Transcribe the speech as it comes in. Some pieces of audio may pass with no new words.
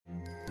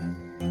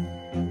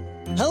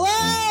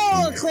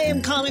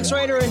acclaimed comics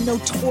writer and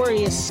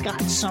notorious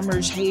Scott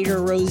Summers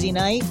hater, Rosie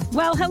Knight.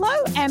 Well, hello,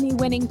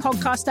 Emmy-winning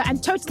podcaster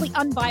and totally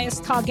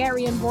unbiased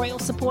Targaryen royal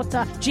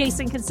supporter,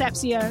 Jason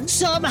Concepcion.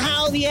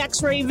 Somehow the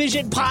X-Ray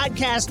Vision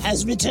podcast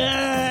has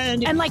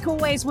returned. And like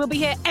always, we'll be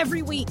here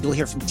every week. You'll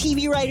hear from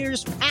TV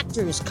writers,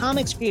 actors,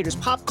 comics creators,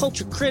 pop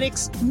culture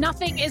critics.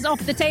 Nothing is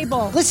off the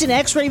table. Listen to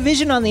X-Ray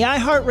Vision on the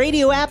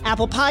iHeartRadio app,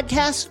 Apple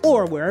Podcasts,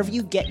 or wherever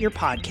you get your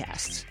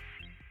podcasts.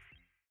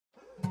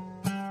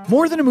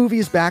 More Than a Movie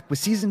is back with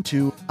Season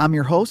 2. I'm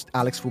your host,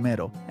 Alex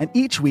Fumero, and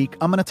each week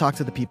I'm going to talk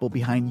to the people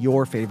behind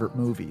your favorite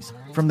movies.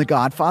 From The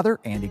Godfather,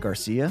 Andy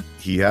Garcia.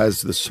 He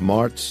has the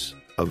smarts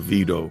of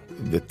Vito,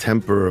 the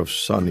temper of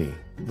Sonny,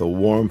 the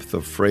warmth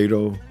of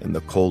Fredo, and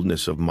the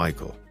coldness of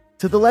Michael.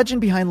 To the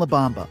legend behind La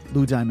Bamba,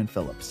 Lou Diamond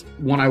Phillips.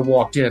 When I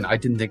walked in, I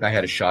didn't think I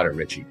had a shot at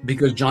Richie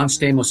because John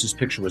Stamos'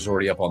 picture was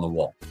already up on the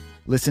wall.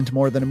 Listen to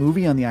More Than a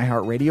Movie on the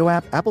iHeartRadio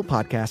app, Apple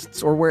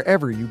Podcasts, or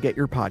wherever you get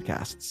your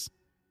podcasts.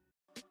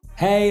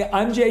 Hey,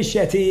 I'm Jay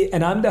Shetty,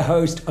 and I'm the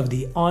host of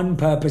the On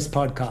Purpose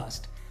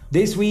podcast.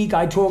 This week,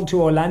 I talked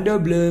to Orlando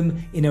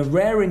Bloom in a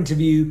rare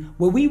interview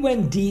where we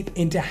went deep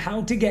into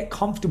how to get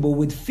comfortable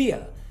with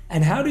fear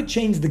and how to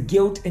change the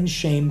guilt and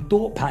shame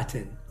thought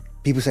pattern.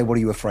 People say, what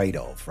are you afraid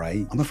of,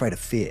 right? I'm afraid of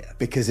fear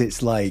because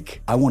it's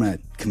like I want to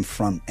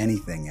confront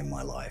anything in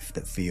my life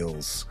that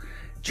feels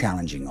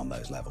challenging on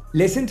those levels.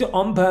 Listen to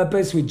On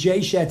Purpose with Jay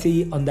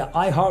Shetty on the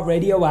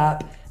iHeartRadio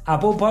app,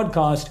 Apple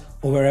Podcast,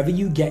 or wherever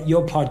you get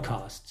your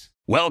podcasts.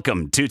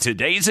 Welcome to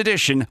today's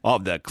edition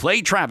of the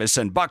Clay Travis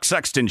and Buck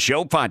Sexton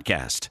Show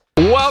podcast.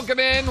 Welcome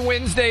in,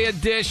 Wednesday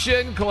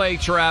edition, Clay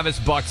Travis,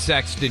 Buck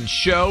Sexton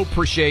Show.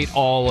 Appreciate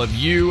all of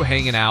you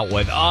hanging out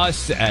with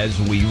us as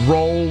we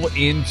roll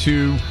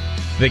into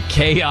the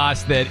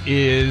chaos that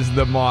is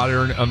the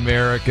modern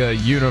America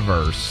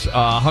universe.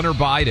 Hunter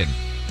Biden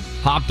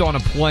hopped on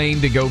a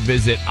plane to go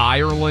visit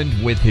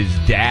Ireland with his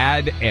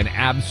dad, an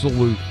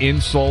absolute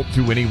insult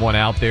to anyone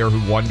out there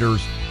who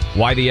wonders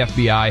why the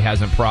FBI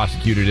hasn't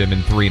prosecuted him in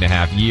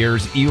 3.5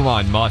 years.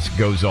 Elon Musk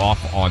goes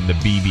off on the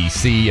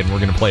BBC, and we're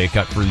going to play a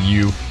cut for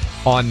you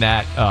on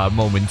that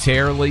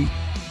momentarily.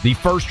 The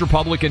first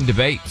Republican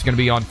debate is going to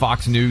be on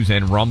Fox News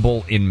and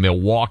Rumble in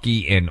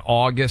Milwaukee in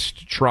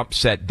August. Trump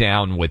sat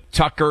down with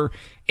Tucker,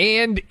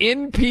 and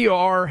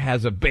NPR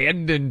has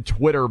abandoned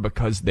Twitter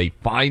because they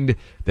find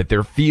that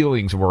their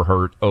feelings were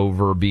hurt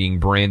over being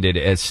branded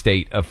as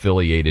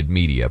state-affiliated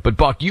media. But,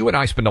 Buck, you and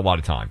I spend a lot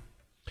of time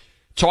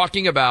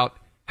talking about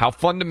how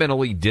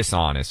fundamentally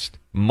dishonest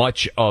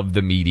much of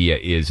the media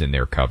is in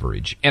their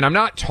coverage. And I'm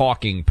not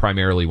talking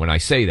primarily, when I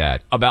say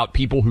that, about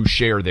people who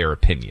share their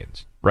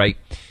opinions, right?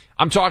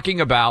 I'm talking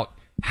about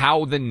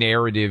how the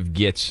narrative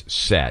gets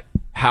set,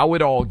 how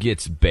it all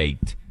gets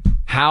baked,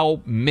 how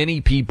many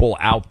people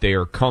out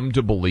there come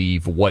to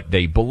believe what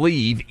they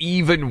believe,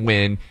 even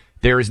when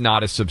there is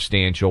not a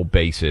substantial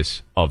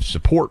basis of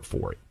support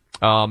for it.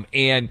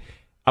 And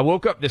I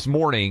woke up this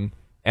morning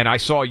and I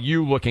saw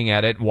you looking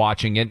at it,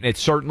 watching it, and it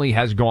certainly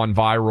has gone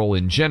viral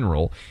in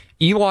general.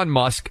 Elon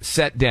Musk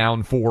sat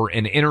down for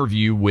an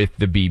interview with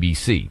the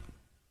BBC.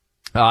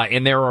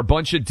 And there are a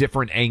bunch of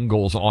different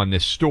angles on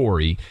this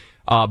story,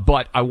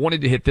 but I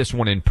wanted to hit this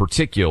one in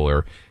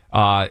particular.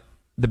 The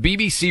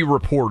BBC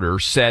reporter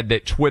said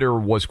that Twitter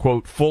was,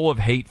 quote, full of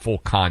hateful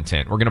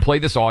content. We're going to play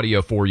this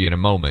audio for you in a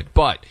moment,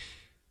 but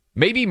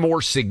maybe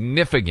more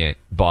significant,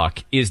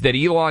 Buck, is that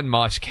Elon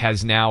Musk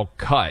has now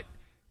cut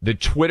the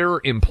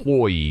Twitter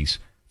employees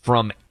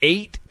from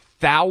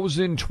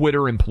 8,000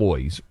 Twitter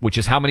employees, which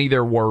is how many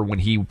there were when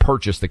he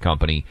purchased the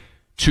company,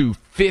 to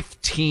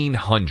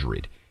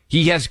 1,500.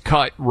 He has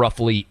cut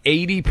roughly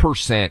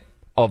 80%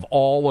 of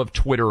all of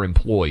Twitter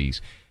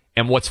employees.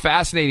 And what's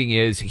fascinating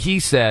is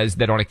he says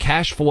that on a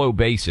cash flow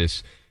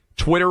basis,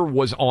 Twitter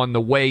was on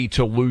the way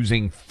to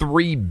losing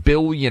 $3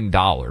 billion.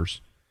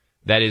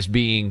 That is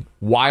being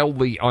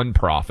wildly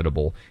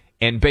unprofitable.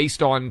 And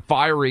based on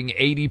firing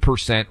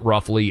 80%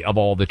 roughly of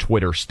all the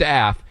Twitter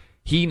staff,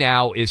 he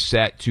now is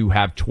set to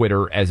have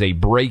Twitter as a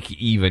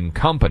break-even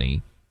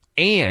company.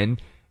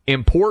 And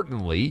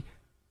importantly,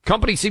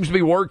 company seems to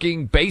be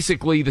working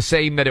basically the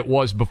same that it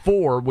was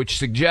before, which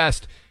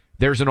suggests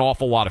there's an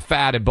awful lot of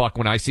fat. And Buck,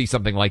 when I see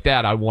something like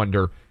that, I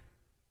wonder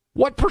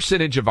what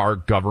percentage of our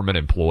government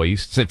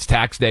employees, since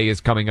tax day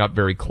is coming up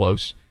very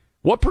close,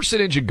 what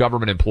percentage of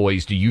government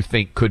employees do you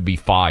think could be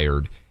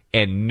fired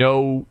and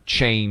no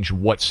change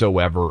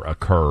whatsoever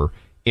occur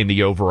in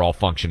the overall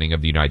functioning of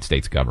the United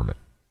States government?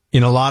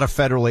 In a lot of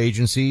federal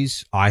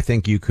agencies, I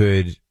think you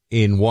could,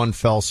 in one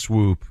fell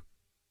swoop,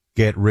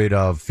 get rid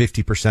of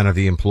 50% of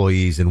the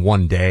employees in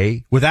one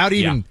day without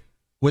even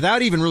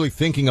really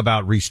thinking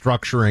about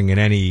restructuring in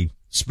any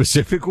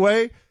specific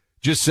way.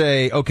 Just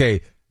say,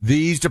 okay,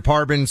 these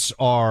departments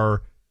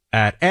are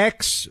at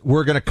X,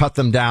 we're going to cut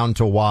them down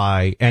to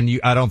Y, and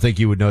I don't think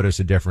you would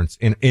notice a difference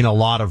in a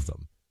lot of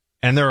them.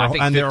 And there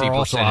are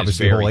also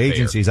obviously whole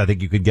agencies I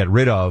think you could get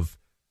rid of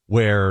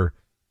where,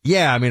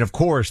 yeah, I mean, of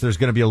course, there's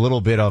going to be a little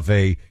bit of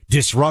a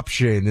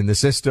disruption in the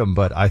system,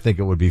 but I think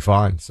it would be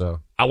fine. So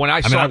When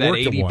I saw that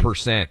worked at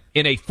 80%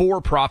 in a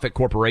for-profit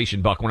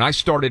corporation, Buck, when I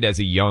started as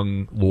a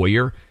young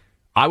lawyer,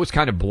 I was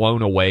kind of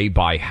blown away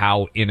by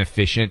how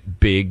inefficient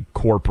big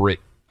corporate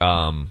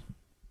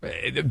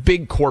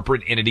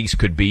entities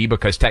could be,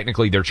 because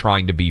technically they're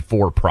trying to be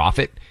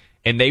for-profit,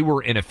 and they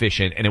were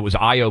inefficient, and it was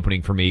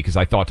eye-opening for me because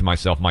I thought to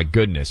myself, my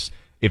goodness,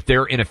 if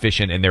they're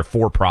inefficient and they're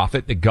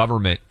for-profit, the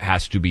government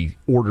has to be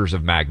orders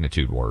of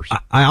magnitude worse.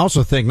 I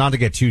also think, not to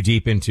get too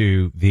deep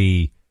into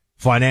the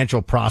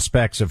financial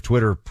prospects of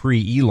Twitter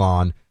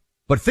pre-Elon,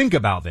 but think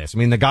about this. I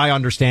mean, the guy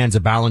understands a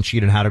balance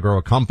sheet and how to grow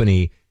a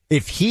company.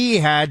 If he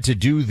had to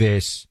do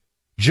this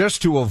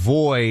just to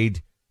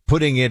avoid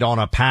putting it on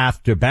a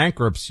path to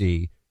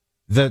bankruptcy,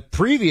 the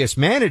previous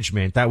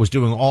management that was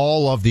doing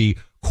all of the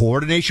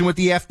coordination with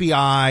the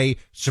FBI,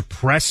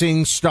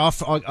 suppressing stuff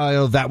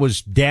that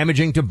was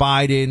damaging to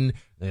Biden,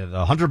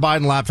 the Hunter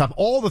Biden laptop,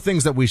 all the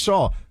things that we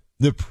saw,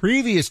 the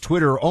previous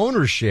Twitter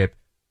ownership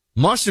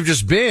must have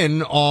just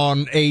been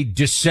on a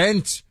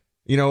descent,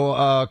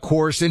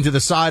 course into the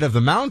side of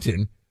the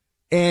mountain.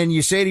 And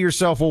you say to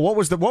yourself, well, what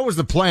was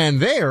the plan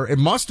there? It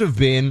must have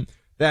been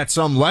that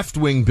some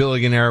left-wing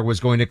billionaire was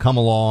going to come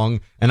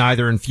along and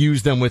either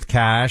infuse them with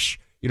cash,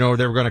 they were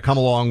going to come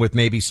along with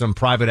maybe some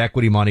private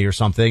equity money or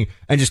something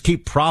and just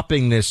keep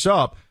propping this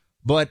up.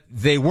 But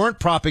they weren't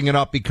propping it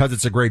up because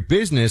it's a great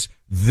business.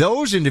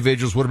 Those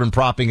individuals would have been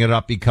propping it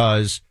up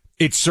because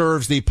it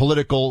serves the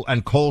political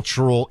and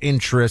cultural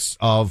interests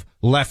of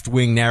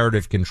left-wing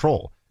narrative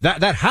control.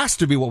 That has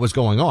to be what was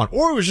going on,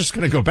 or it was just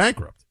going to go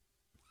bankrupt.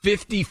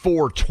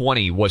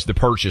 $54.20 was the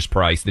purchase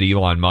price that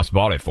Elon Musk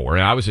bought it for.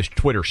 And I was a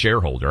Twitter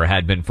shareholder. I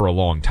had been for a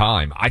long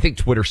time. I think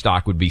Twitter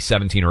stock would be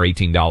 $17 or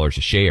 $18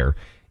 a share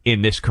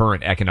in this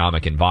current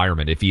economic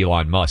environment if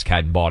Elon Musk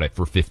hadn't bought it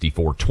for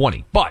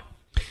 $54.20. But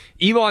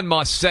Elon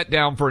Musk sat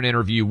down for an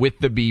interview with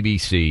the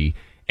BBC,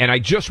 and I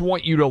just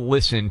want you to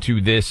listen to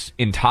this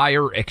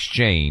entire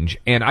exchange.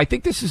 And I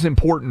think this is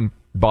important,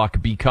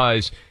 Buck,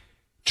 because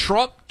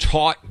Trump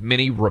taught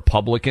many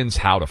Republicans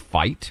how to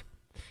fight.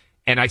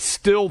 And I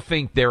still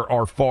think there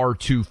are far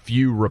too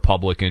few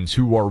Republicans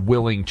who are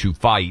willing to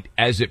fight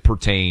as it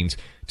pertains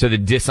to the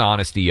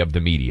dishonesty of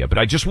the media. But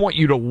I just want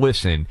you to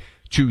listen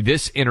to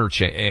this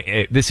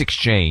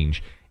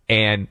exchange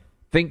and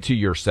think to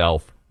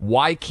yourself,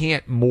 why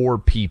can't more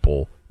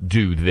people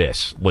do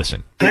this?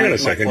 Listen. Hang on a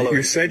second.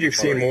 You said you've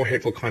seen more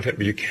hateful content,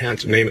 but you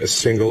can't name a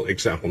single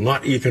example,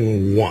 not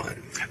even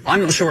one.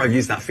 I'm not sure I've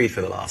used that feed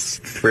for the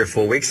last 3 or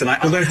 4 weeks.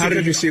 Well, then how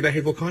did you see the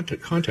hateful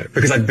content?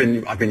 Because I've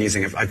been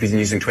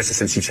using Twitter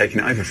since you've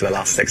taken it over for the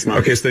last 6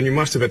 months. Okay, so then you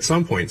must have at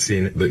some point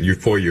seen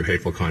the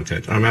hateful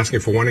content. I'm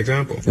asking for one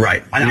example.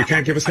 Right. And you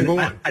can't give a single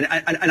one. And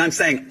I'm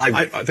saying...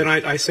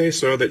 I say,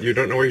 sir, that you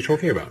don't know what you're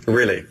talking about.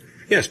 Really?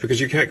 Yes, because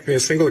you can't give me a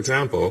single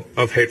example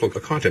of hateful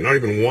content, not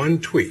even one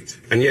tweet,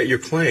 and yet you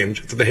claimed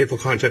that the hateful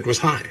content was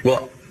high.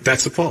 Well,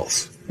 that's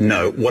false.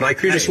 No, what I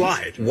claimed... You just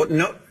lied.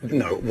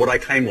 What I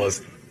claimed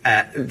was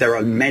there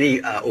are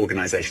many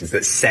organizations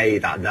that say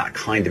that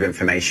kind of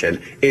information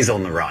is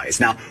on the rise.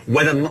 Now,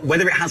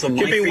 whether it has on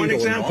my feed or not... Give me one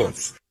example.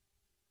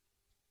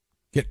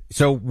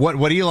 So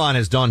what Elon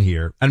has done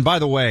here, and by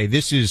the way,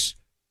 this is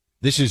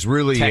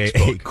really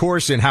a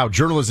course in how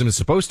journalism is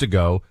supposed to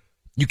go.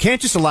 You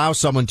can't just allow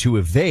someone to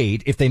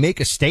evade. If they make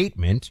a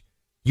statement,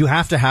 you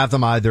have to have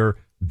them either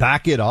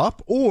back it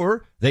up,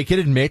 or they can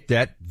admit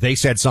that they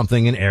said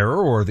something in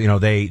error, or, they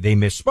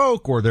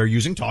misspoke, or they're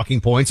using talking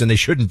points and they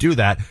shouldn't do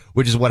that,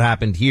 which is what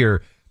happened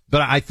here.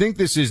 But I think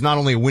this is not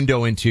only a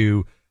window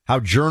into how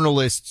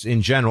journalists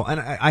in general,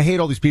 and I hate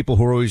all these people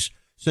who are always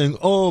saying,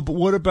 oh, but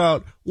what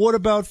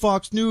about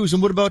Fox News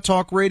and what about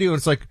talk radio? And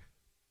it's like,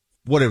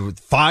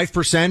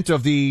 5%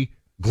 of the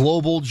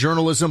global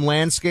journalism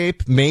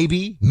landscape?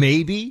 Maybe.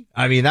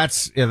 I mean,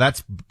 that's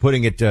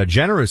putting it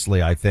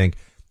generously, I think.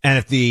 And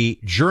if the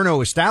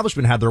journo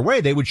establishment had their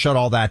way, they would shut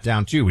all that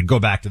down too. We'd go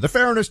back to the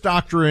fairness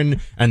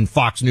doctrine, and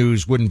Fox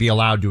News wouldn't be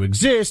allowed to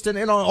exist, and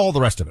all the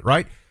rest of it,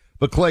 right?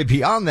 But Clay,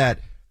 beyond that,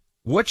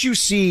 what you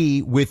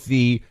see with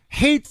the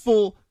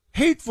hateful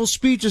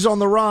speeches on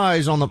the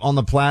rise on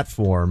the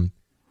platform,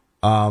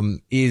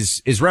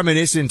 is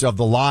reminiscent of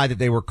the lie that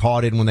they were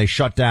caught in when they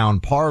shut down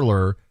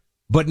Parler,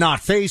 but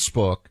not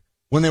Facebook,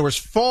 when there was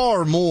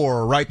far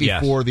more right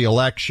before the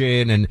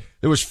election, and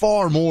there was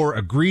far more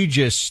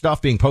egregious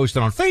stuff being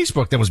posted on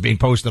Facebook than was being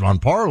posted on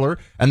Parler.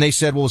 And they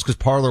said, well, it's because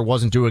Parler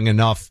wasn't doing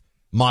enough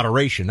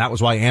moderation. That was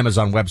why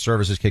Amazon Web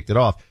Services kicked it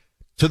off.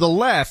 To the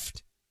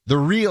left,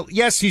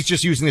 he's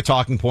just using the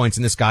talking points,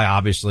 and this guy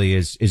obviously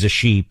is a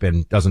sheep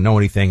and doesn't know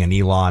anything, and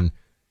Elon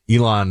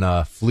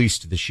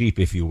fleeced the sheep,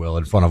 if you will,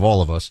 in front of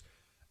all of us.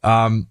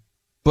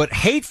 But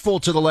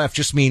hateful to the left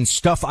just means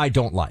stuff I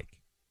don't like.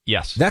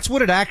 Yes. That's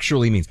what it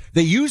actually means.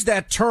 They use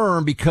that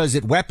term because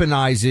it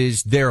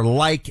weaponizes their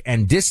like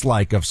and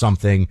dislike of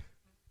something,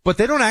 but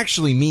they don't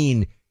actually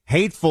mean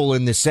hateful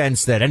in the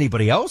sense that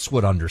anybody else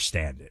would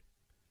understand it.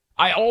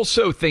 I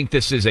also think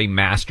this is a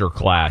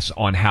masterclass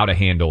on how to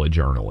handle a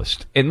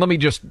journalist. And let me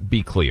just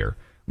be clear.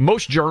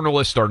 Most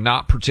journalists are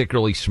not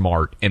particularly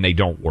smart, and they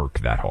don't work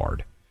that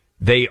hard.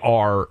 They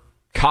are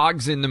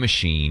cogs in the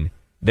machine,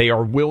 They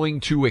are willing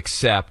to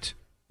accept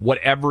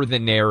whatever the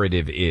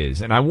narrative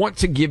is. And I want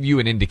to give you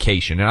an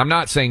indication, and I'm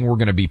not saying we're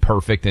going to be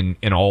perfect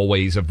in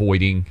always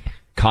avoiding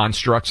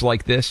constructs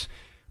like this,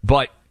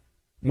 but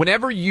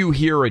whenever you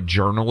hear a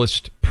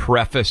journalist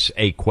preface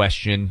a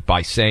question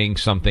by saying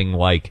something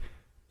like,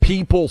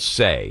 people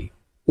say,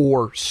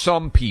 or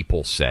some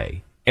people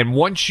say, and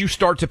once you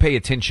start to pay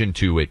attention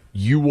to it,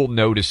 you will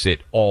notice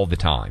it all the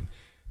time.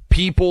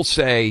 People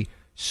say,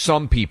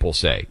 some people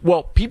say.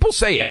 Well, people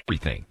say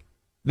everything.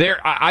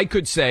 I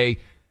could say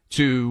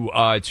to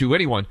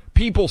anyone,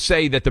 people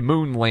say that the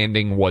moon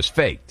landing was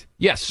faked.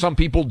 Yes, some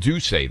people do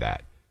say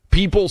that.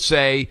 People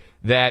say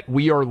that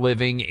we are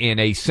living in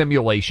a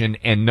simulation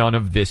and none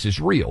of this is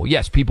real.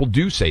 Yes, people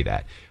do say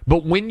that.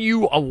 But when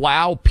you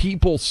allow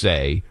people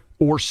say,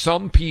 or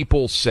some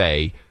people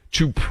say,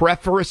 to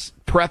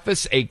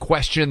preface a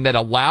question that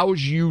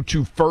allows you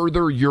to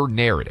further your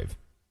narrative,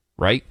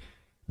 right?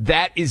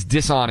 That is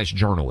dishonest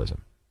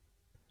journalism.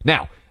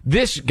 Now,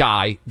 this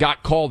guy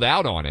got called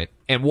out on it,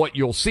 and what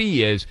you'll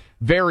see is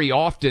very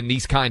often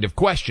these kind of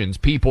questions,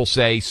 people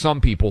say,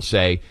 some people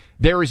say,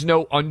 there is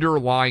no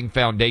underlying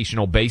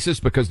foundational basis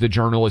because the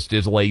journalist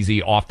is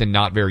lazy, often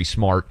not very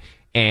smart,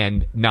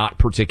 and not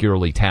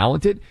particularly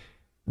talented.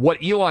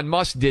 What Elon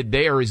Musk did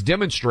there is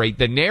demonstrate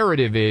the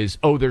narrative is,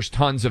 oh, there's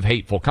tons of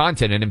hateful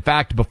content. And in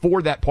fact,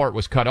 before that part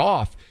was cut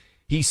off,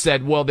 he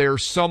said, well,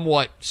 there's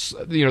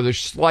there's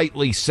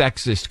slightly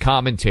sexist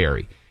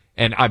commentary.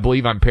 And I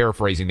believe I'm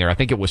paraphrasing there. I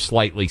think it was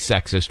slightly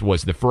sexist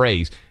was the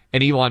phrase.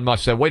 And Elon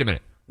Musk said, wait a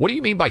minute, what do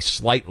you mean by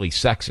slightly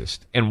sexist?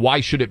 And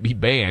why should it be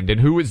banned?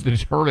 And who is the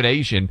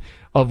determination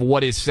of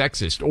what is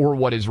sexist or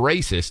what is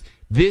racist?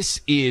 This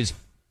is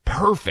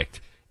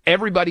perfect.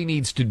 Everybody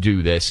needs to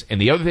do this. And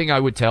the other thing I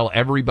would tell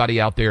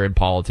everybody out there in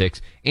politics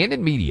and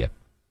in media,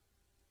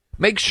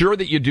 make sure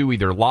that you do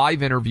either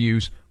live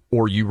interviews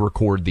or you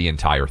record the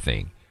entire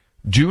thing.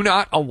 Do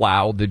not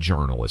allow the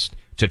journalist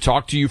to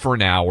talk to you for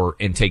an hour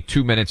and take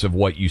 2 minutes of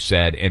what you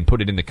said and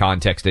put it in the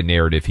context and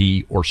narrative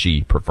he or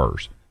she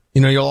prefers.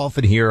 You know, you'll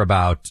often hear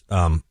about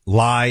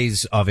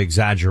lies of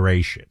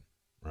exaggeration,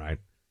 right?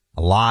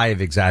 A lie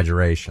of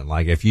exaggeration.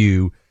 Like if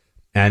you,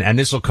 and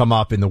this will come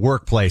up in the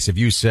workplace, if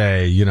you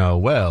say, you know,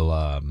 well,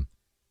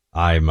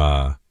 I'm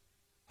a,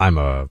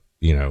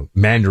 you know,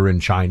 Mandarin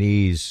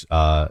Chinese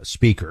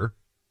speaker,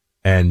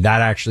 and that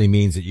actually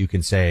means that you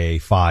can say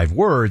 5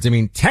 words. I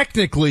mean,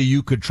 technically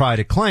you could try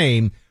to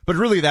claim, but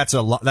really that's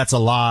a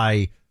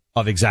lie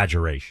of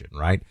exaggeration,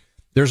 right?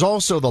 There's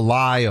also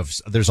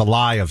there's a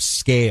lie of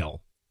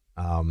scale.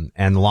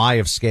 And the lie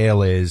of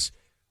scale is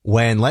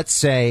when, let's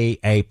say,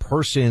 a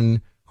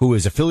person who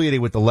is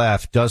affiliated with the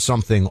left does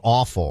something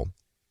awful,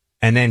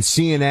 and then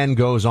CNN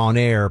goes on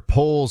air,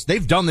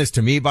 they've done this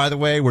to me, by the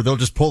way, where they'll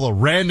just pull a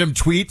random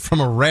tweet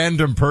from a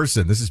random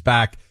person. This is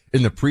back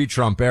in the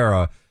pre-Trump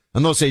era.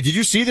 And they'll say, did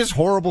you see this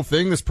horrible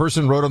thing this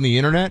person wrote on the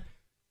internet?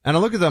 And I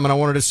look at them and I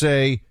wanted to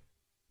say,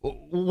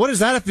 what does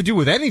that have to do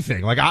with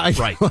anything? Like,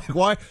 right. Like,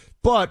 why?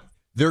 But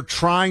they're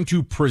trying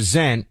to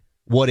present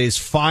what is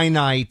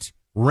finite,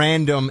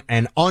 random,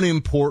 and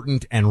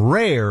unimportant and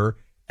rare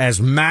as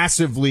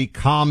massively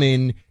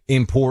common,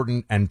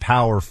 important, and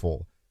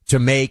powerful to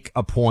make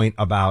a point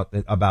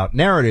about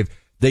narrative.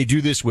 They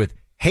do this with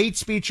hate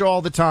speech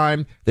all the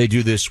time. They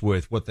do this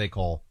with what they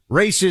call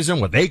racism,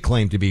 what they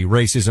claim to be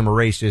racism or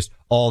racist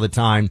all the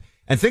time.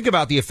 And think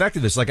about the effect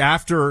of this. Like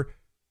after,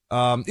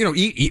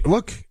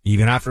 look,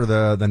 even after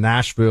the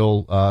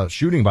Nashville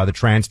shooting by the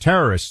trans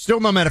terrorists, still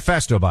no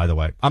manifesto, by the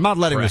way. I'm not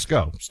letting this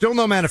go. Still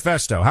no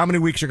manifesto. How many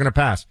weeks are going to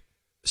pass?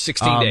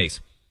 16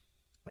 days.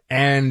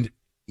 And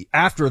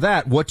after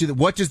that, what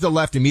does the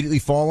left immediately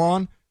fall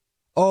on?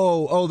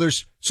 Oh,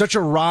 there's such a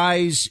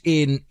rise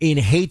in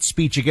hate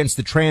speech against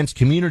the trans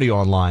community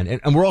online.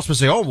 And we're all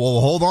supposed to say, oh,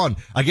 well, hold on.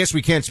 I guess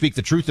we can't speak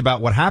the truth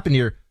about what happened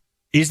here.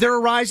 Is there a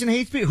rise in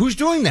hate speech? Who's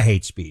doing the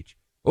hate speech?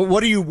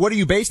 What are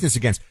you basing this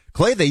against?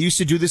 Clay, they used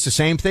to do this the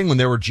same thing when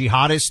there were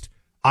jihadist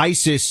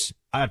ISIS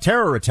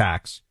terror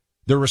attacks.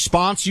 The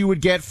response you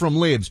would get from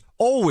libs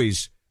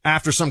always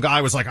after some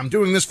guy was like, I'm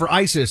doing this for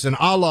ISIS and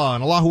Allah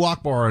and Allahu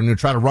Akbar, and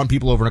try to run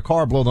people over in a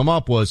car, blow them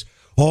up, was,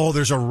 oh,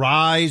 there's a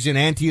rise in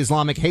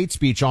anti-Islamic hate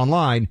speech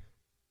online.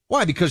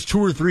 Why? Because 2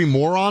 or 3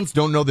 morons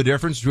don't know the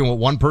difference between what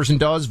one person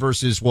does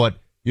versus what,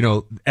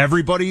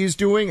 everybody is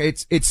doing.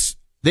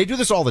 They do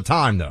this all the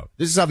time, though.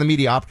 This is how the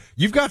media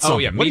You've got something. Oh,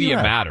 yeah, Media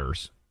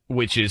Matters,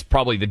 which is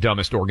probably the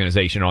dumbest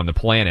organization on the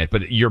planet.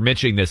 But you're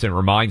mentioning this, and it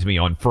reminds me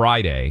on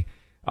Friday,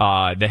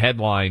 the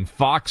headline,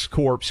 Fox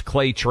Corp's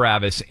Clay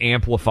Travis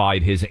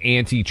amplified his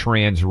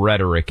anti-trans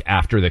rhetoric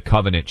after the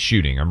Covenant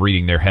shooting. I'm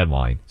reading their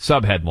headline.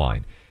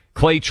 Subheadline,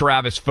 Clay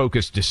Travis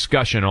focused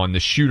discussion on the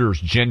shooter's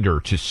gender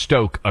to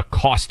stoke a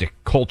caustic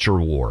culture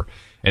war.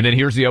 And then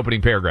here's the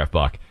opening paragraph,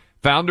 Buck.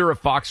 Founder of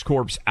Fox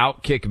Corp's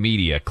Outkick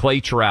Media, Clay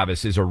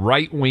Travis is a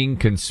right-wing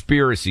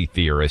conspiracy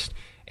theorist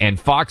and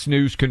Fox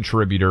News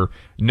contributor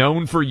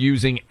known for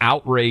using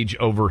outrage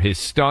over his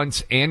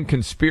stunts and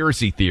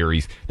conspiracy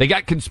theories. They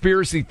got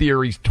conspiracy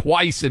theories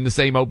twice in the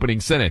same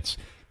opening sentence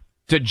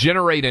to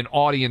generate an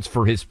audience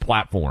for his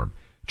platform.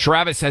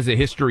 Travis has a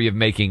history of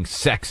making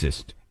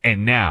sexist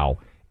and now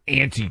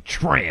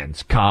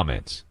anti-trans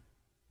comments.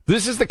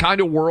 This is the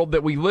kind of world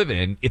that we live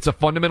in. It's a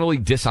fundamentally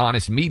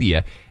dishonest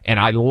media, and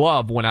I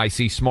love when I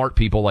see smart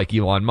people like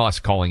Elon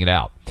Musk calling it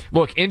out.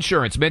 Look,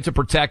 insurance meant to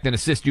protect and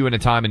assist you in a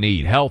time of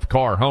need. Health,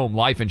 car, home,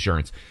 life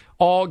insurance,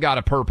 all got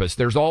a purpose.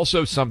 There's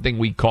also something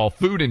we call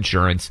food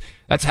insurance.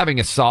 That's having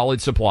a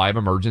solid supply of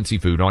emergency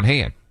food on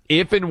hand.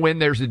 If and when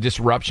there's a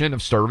disruption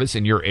of service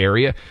in your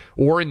area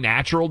or a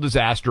natural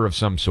disaster of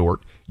some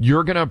sort,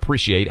 you're going to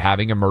appreciate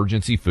having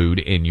emergency food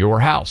in your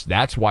house.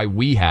 That's why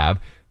we have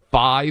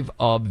 5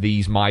 of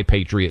these My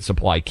Patriot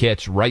Supply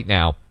kits right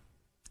now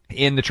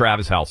in the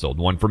Travis household.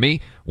 One for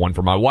me, one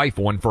for my wife,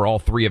 one for all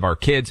 3 of our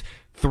kids.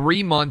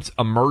 3 months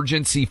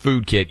emergency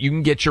food kit. You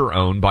can get your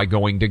own by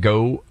going to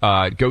go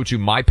to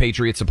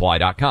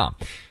mypatriotsupply.com.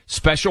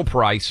 Special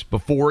price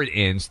before it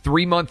ends.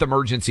 3-month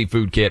emergency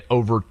food kit,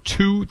 over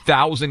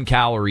 2,000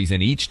 calories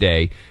in each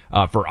day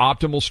for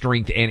optimal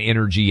strength and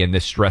energy in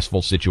this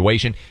stressful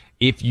situation.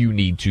 If you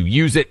need to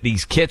use it,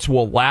 these kits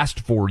will last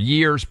for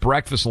years.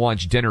 Breakfast,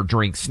 lunch, dinner,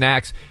 drink,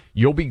 snacks.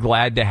 You'll be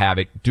glad to have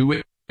it. Do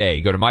it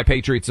today. Go to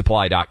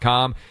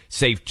mypatriotsupply.com.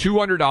 Save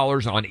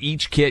 $200 on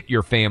each kit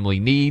your family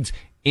needs.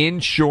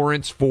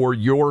 Insurance for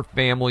your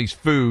family's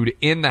food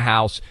in the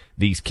house.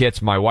 These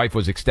kits, my wife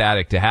was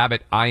ecstatic to have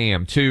it. I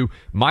am too.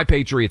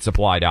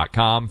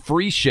 mypatriotsupply.com.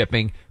 Free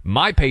shipping.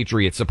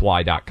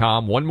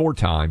 mypatriotsupply.com. One more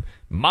time.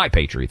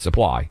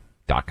 mypatriotsupply.com.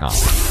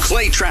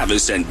 Clay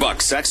Travis and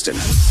Buck Sexton.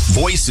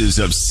 Voices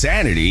of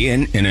sanity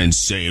in an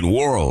insane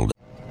world.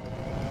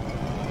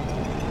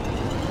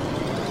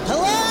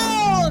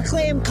 Hello,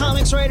 acclaimed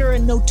comics writer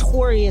and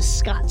notorious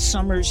Scott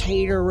Summers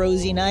hater,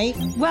 Rosie Knight.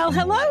 Well,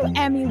 hello,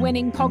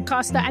 Emmy-winning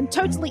podcaster and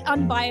totally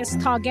unbiased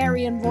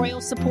Targaryen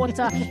royal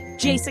supporter,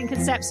 Jason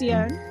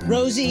Concepcion.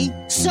 Rosie,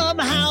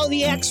 somehow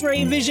the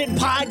X-Ray Vision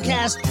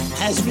podcast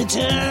has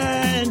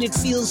returned. It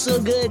feels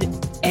so good.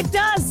 It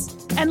does.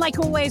 And like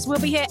always, we'll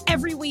be here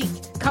every week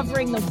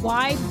covering the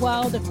wide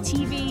world of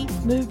TV,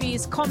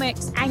 movies,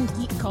 comics, and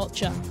geek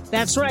culture.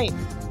 That's right.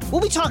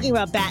 We'll be talking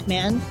about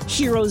Batman,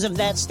 heroes of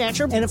that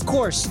stature, and of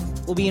course,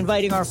 we'll be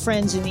inviting our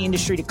friends in the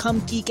industry to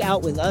come geek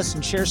out with us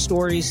and share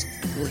stories.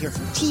 We'll hear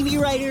from TV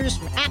writers,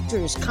 from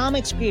actors,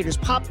 comics creators,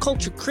 pop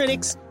culture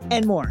critics,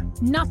 and more.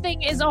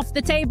 Nothing is off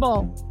the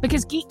table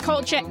because geek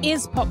culture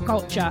is pop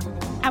culture,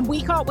 and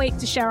we can't wait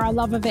to share our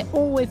love of it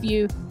all with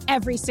you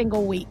every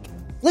single week.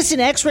 Listen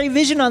to X-Ray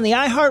Vision on the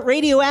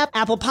iHeartRadio app,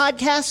 Apple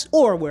Podcasts,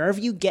 or wherever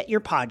you get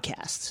your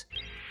podcasts.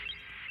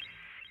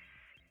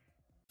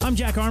 I'm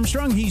Jack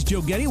Armstrong. He's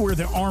Joe Getty. We're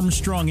the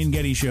Armstrong and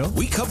Getty Show.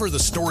 We cover the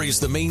stories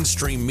the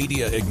mainstream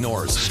media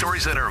ignores.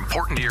 Stories that are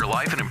important to your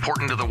life and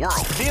important to the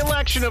world. The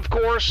election, of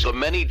course. The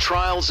many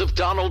trials of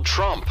Donald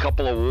Trump.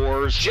 Couple of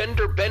wars.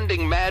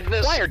 Gender-bending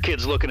madness. Why are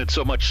kids looking at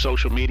so much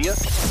social media?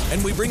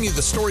 And we bring you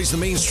the stories the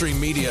mainstream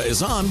media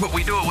is on, but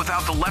we do it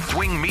without the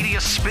left-wing media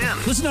spin.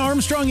 Listen to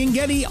Armstrong and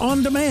Getty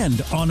on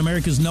demand on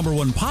America's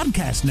 #1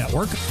 podcast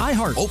network,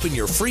 iHeart. Open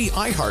your free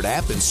iHeart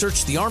app and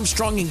search The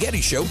Armstrong and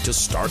Getty Show to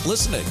start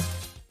listening.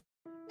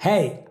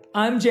 Hey,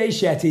 I'm Jay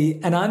Shetty,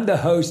 and I'm the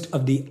host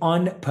of the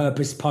On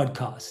Purpose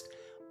podcast.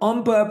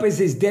 On Purpose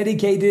is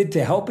dedicated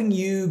to helping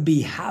you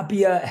be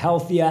happier,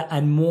 healthier,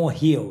 and more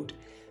healed.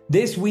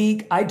 This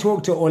week, I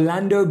talked to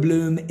Orlando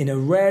Bloom in a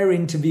rare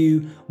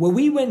interview where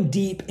we went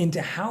deep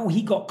into how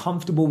he got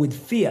comfortable with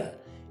fear,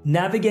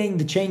 navigating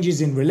the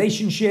changes in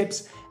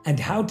relationships, and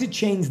how to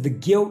change the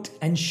guilt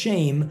and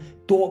shame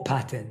thought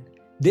pattern.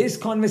 This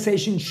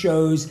conversation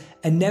shows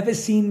a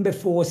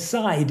never-seen-before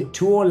side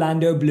to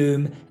Orlando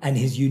Bloom and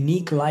his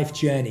unique life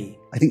journey.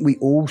 I think we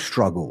all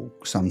struggle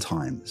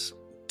sometimes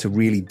to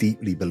really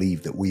deeply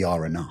believe that we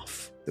are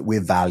enough, that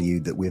we're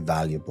valued, that we're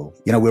valuable.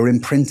 You know, we're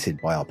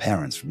imprinted by our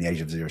parents from the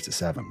age of 0 to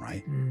 7,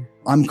 right?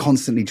 I'm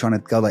constantly trying to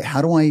go like,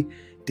 how do I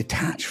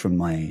detach from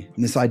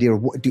this idea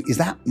of is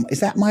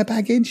that my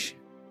baggage?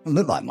 It doesn't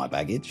look like my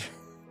baggage.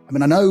 I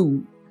mean, I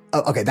know,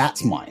 okay,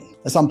 that's mine.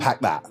 Let's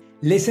unpack that.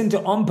 Listen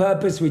to On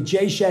Purpose with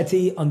Jay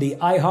Shetty on the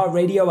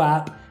iHeartRadio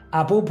app,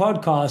 Apple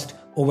Podcast,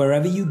 or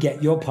wherever you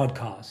get your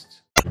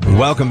podcasts.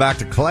 Welcome back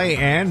to Clay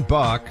and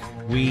Buck.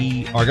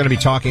 We are going to be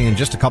talking in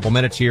just a couple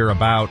minutes here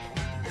about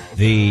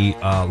the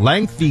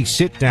lengthy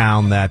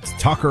sit-down that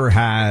Tucker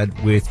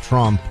had with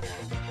Trump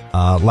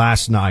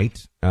last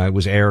night. It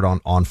was aired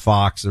on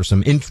Fox. There's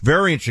some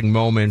very interesting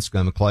moments.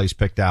 Clay's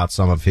picked out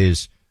some of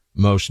his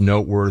most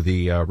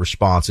noteworthy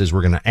responses.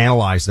 We're going to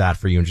analyze that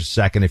for you in just a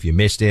second if you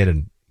missed it,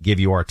 and give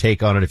you our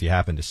take on it if you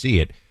happen to see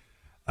it.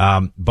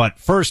 But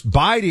first,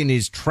 Biden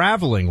is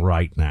traveling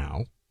right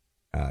now.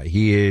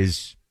 He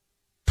is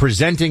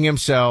presenting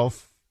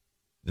himself,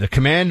 the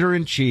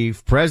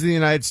commander-in-chief, president of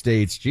the United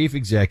States, chief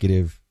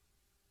executive,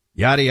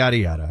 yada, yada,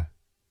 yada.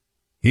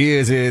 He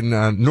is in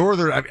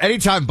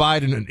anytime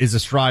Biden is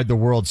astride the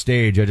world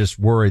stage, I just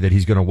worry that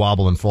he's going to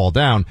wobble and fall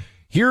down.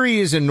 Here he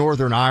is in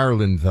Northern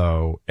Ireland,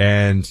 though,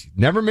 and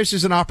never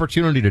misses an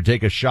opportunity to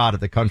take a shot at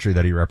the country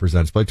that he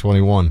represents. Play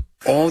 21.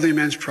 All the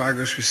immense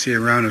progress we see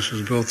around us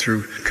was built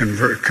through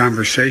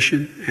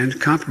conversation and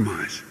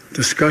compromise.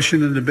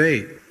 discussion and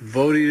debate,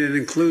 voting and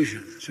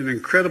inclusion. It's an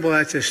incredible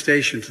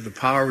attestation to the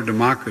power of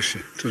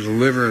democracy to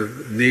deliver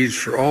needs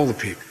for all the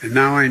people. And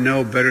now I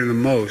know better than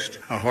most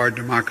how hard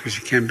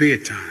democracy can be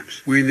at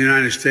times. We in the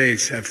United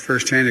States have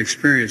firsthand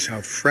experience how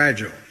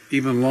fragile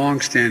even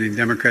long-standing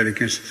democratic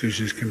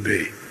institutions can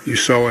be. You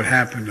saw what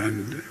happened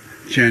on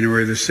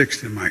January the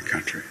 6th in my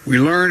country. We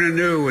learn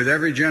anew with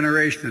every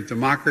generation that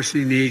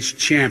democracy needs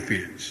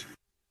champions.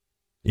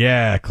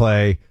 Yeah,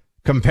 Clay.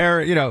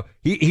 Compare,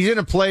 he's in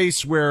a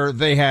place where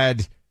they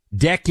had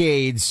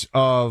decades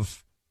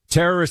of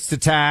terrorist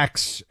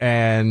attacks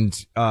and,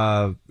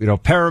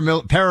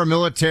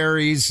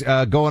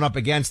 paramilitaries going up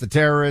against the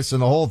terrorists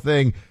and the whole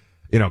thing,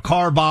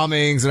 car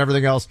bombings and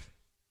everything else.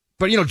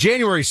 But,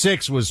 January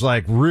 6th was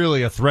like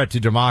really a threat to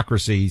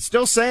democracy. He's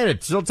still saying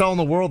it, still telling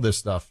the world this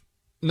stuff.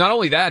 Not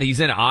only that, he's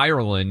in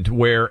Ireland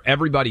where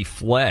everybody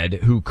fled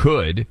who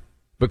could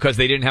because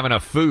they didn't have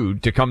enough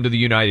food to come to the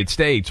United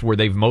States where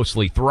they've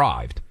mostly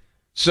thrived.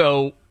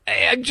 So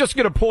I'm just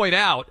going to point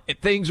out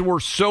things were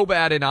so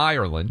bad in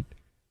Ireland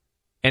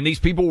and these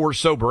people were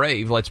so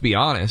brave, let's be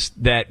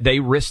honest, that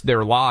they risked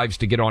their lives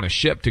to get on a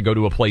ship to go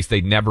to a place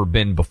they'd never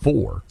been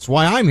before. That's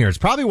why I'm here. It's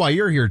probably why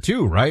you're here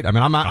too, right? I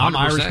mean, I'm 100%.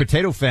 Irish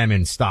potato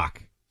famine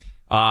stock.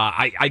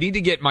 I need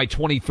to get my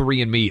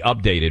 23andMe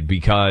updated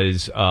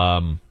because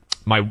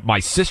my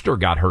sister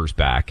got hers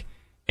back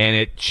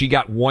and she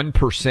got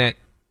 1%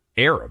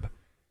 Arab.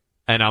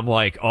 And I'm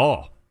like,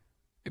 oh.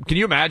 Can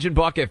you imagine,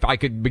 Buck, if I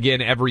could begin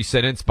every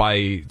sentence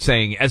by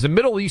saying, as a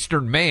Middle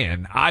Eastern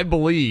man, I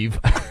believe,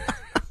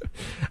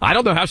 I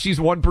don't know how she's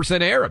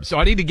 1% Arab, so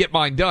I need to get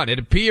mine done. It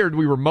appeared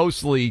we were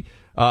mostly,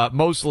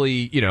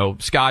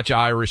 Scotch,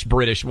 Irish,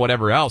 British,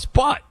 whatever else.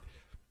 But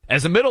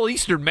as a Middle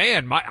Eastern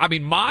man,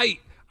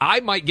 I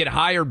might get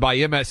hired by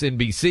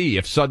MSNBC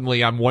if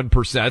suddenly I'm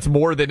 1%. That's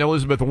more than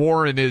Elizabeth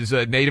Warren is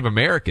Native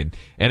American.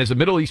 And as a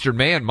Middle Eastern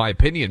man, my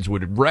opinions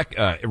would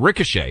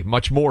ricochet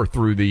much more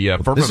through the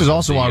firmament. This is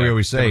also why we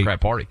always say Democrat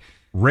Party.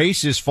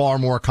 Race is far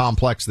more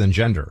complex than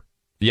gender.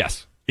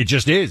 Yes. It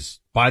just is.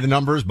 By the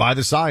numbers, by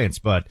the science.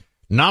 But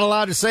not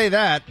allowed to say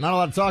that. Not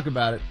allowed to talk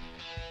about it.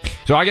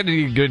 So I got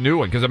to get a good new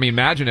one. Because,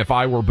 imagine if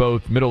I were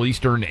both Middle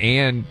Eastern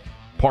and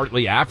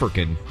partly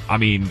African.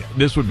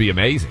 This would be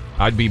amazing.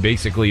 I'd be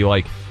basically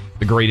like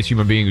the greatest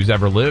human being who's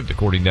ever lived,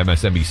 according to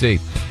MSNBC.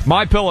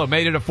 MyPillow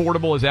made it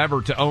affordable as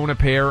ever to own a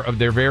pair of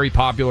their very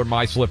popular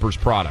My Slippers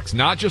products.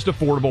 Not just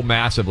affordable,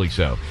 massively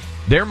so.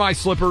 Their My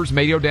Slippers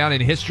may go down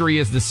in history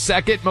as the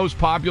second most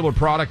popular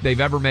product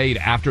they've ever made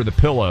after the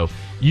pillow.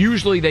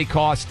 Usually they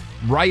cost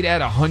right at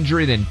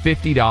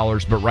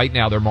 $150, but right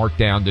now they're marked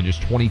down to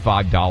just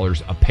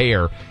 $25 a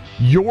pair.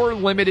 You're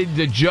limited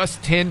to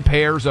just 10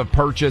 pairs of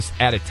purchase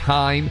at a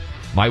time.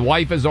 My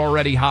wife has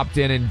already hopped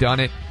in and done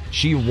it.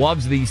 She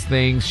loves these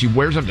things. She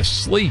wears them to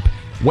sleep.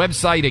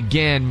 Website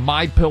again,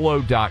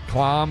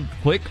 mypillow.com.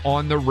 Click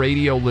on the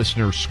radio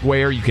listener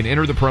square. You can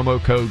enter the promo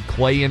code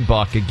Clay and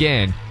Buck.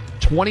 Again,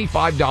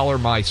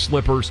 $25 My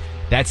Slippers.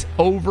 That's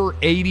over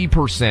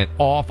 80%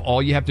 off.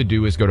 All you have to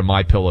do is go to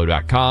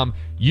mypillow.com.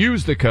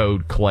 Use the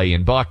code Clay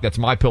and Buck. That's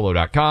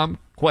mypillow.com.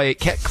 Clay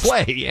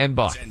and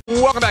Buck.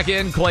 Welcome back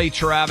in. Clay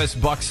Travis,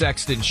 Buck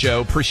Sexton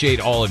Show.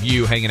 Appreciate all of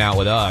you hanging out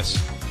with us.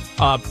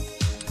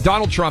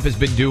 Donald Trump has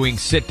been doing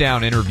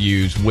sit-down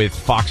interviews with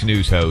Fox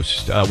News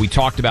hosts. We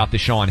talked about the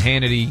Sean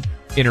Hannity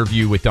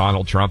interview with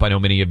Donald Trump. I know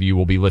many of you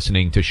will be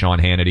listening to Sean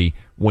Hannity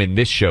when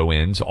this show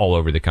ends all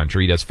over the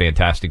country. He does a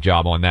fantastic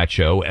job on that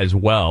show, as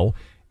well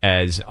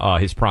as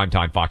his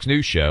primetime Fox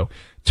News show.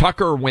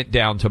 Tucker went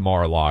down to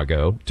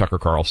Mar-a-Lago, Tucker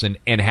Carlson,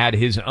 and had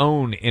his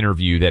own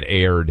interview that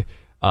aired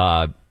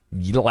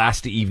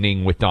last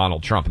evening with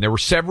Donald Trump. And there were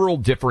several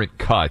different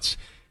cuts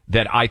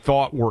that I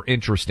thought were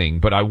interesting,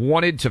 but I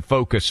wanted to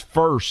focus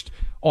first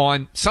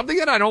on something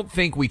that I don't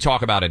think we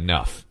talk about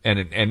enough,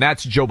 and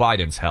that's Joe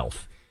Biden's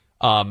health.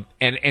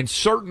 And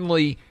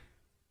certainly,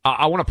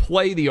 I want to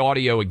play the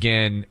audio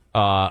again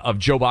of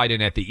Joe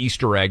Biden at the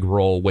Easter egg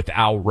roll with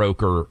Al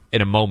Roker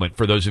in a moment,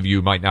 for those of you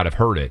who might not have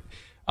heard it.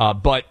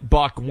 But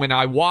Buck, when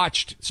I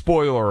watched,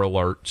 spoiler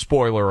alert,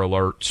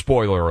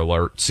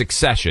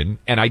 Succession,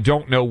 and I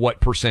don't know what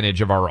percentage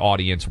of our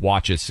audience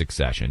watches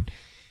Succession,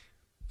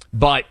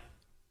 but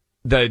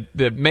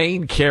the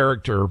main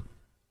character,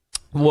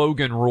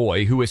 Logan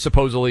Roy, who is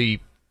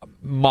supposedly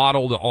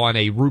modeled on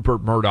a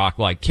Rupert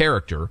Murdoch-like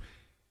character,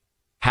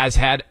 has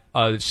had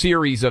a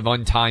series of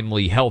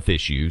untimely health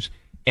issues,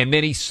 and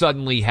then he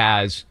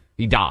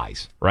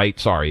dies, right?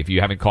 Sorry, if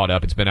you haven't caught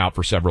up, it's been out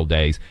for several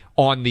days,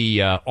 on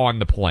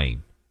the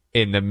plane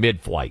in the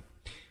mid-flight.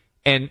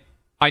 And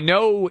I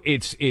know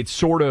it's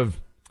sort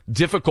of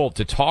difficult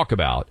to talk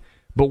about,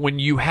 but when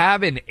you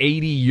have an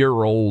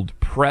 80-year-old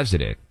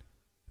president,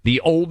 the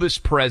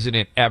oldest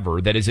president ever,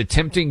 that is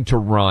attempting to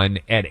run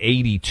at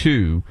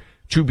 82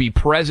 to be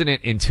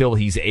president until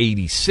he's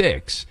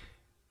 86,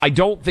 I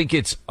don't think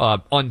it's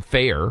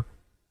unfair.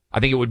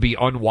 I think it would be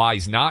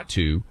unwise not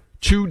to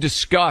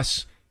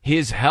discuss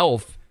his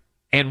health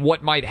and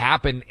what might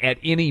happen at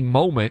any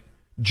moment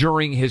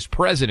during his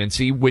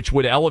presidency, which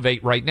would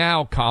elevate right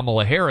now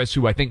Kamala Harris,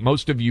 who I think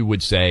most of you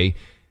would say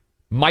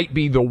might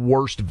be the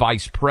worst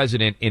vice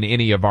president in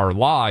any of our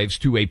lives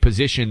to a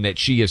position that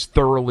she is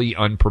thoroughly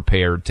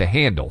unprepared to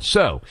handle.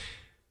 So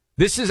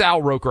this is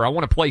Al Roker. I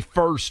want to play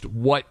first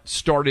what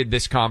started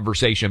this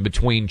conversation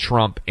between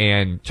Trump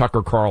and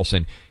Tucker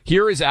Carlson.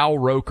 Here is Al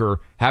Roker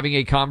having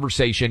a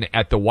conversation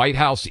at the White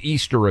House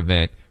Easter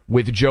event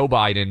with Joe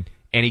Biden,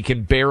 and he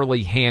can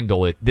barely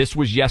handle it. This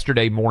was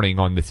yesterday morning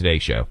on the Today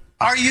Show.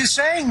 Are you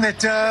saying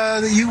that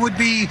you would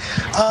be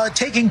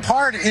taking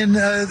part in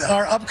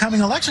our upcoming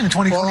election in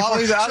 2024?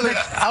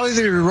 Well, I'll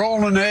either be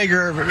rolling an egg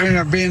or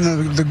being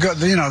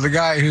the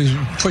guy who's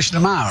pushing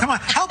them out. Come on,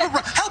 help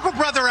a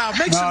brother out.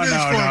 Make some news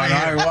for me.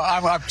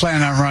 I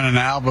plan on running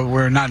out, but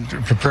we're not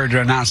prepared to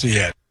announce it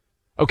yet.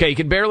 Okay, he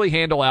can barely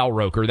handle Al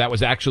Roker. That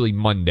was actually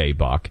Monday,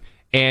 Buck.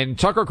 And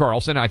Tucker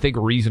Carlson, I think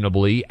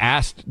reasonably,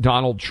 asked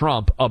Donald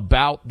Trump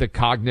about the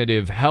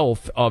cognitive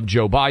health of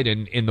Joe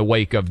Biden in the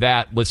wake of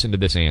that. Listen to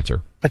this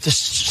answer. But there's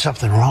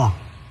something wrong.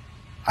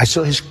 I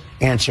saw his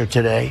answer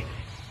today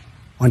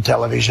on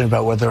television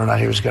about whether or not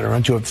he was going to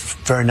run to a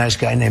very nice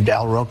guy named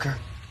Al Roker.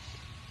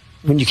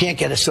 When you can't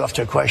get a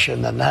softer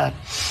question than that.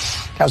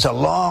 That was a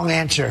long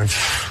answer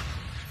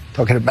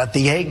talking about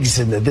the eggs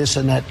and the this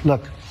and that.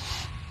 Look,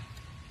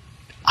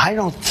 I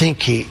don't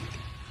think he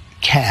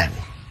can.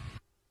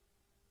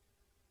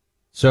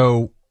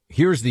 So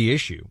here's the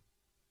issue.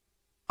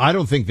 I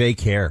don't think they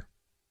care.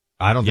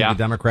 I don't think the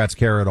Democrats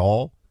care at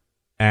all.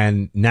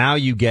 And now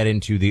you get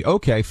into the,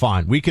 okay,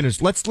 fine. We can,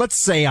 let's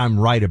say I'm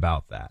right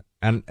about that.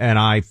 And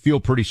I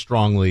feel pretty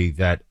strongly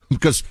that,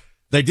 because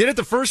they did it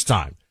the first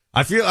time.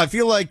 I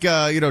feel like,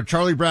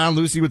 Charlie Brown,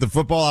 Lucy with the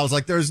football. I was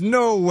like, there's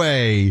no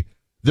way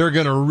they're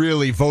going to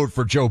really vote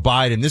for Joe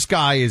Biden. This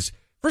guy is,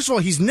 first of all,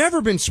 he's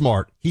never been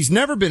smart. He's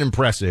never been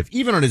impressive.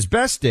 Even on his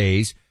best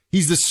days,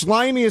 he's the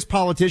slimiest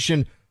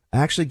politician.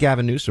 Actually,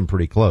 Gavin Newsom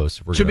pretty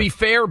close. To be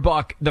fair,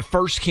 Buck, the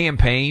first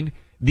campaign,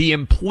 the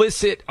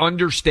implicit,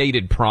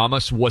 understated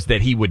promise was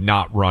that he would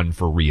not run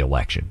for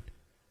re-election.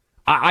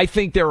 I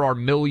think there are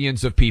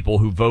millions of people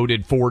who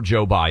voted for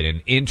Joe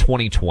Biden in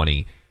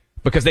 2020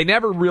 because they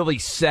never really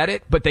said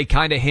it, but they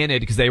kind of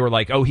hinted because they were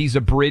like, oh, he's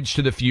a bridge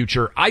to the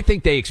future. I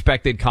think they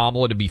expected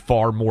Kamala to be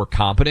far more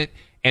competent,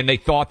 and they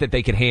thought that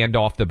they could hand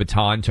off the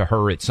baton to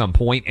her at some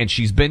point, and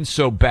she's been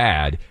so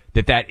bad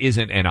that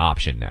isn't an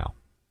option now.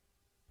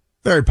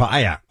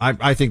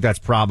 I think that's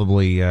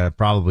probably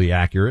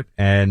accurate.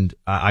 And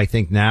I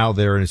think now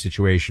they're in a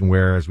situation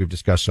where, as we've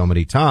discussed so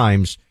many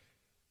times,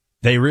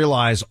 they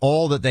realize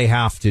all that they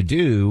have to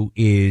do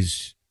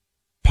is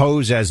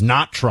pose as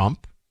not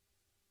Trump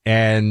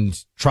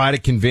and try to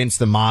convince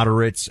the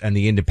moderates and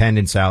the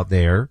independents out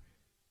there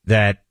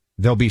that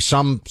there'll be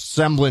some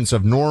semblance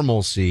of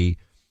normalcy.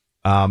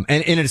 And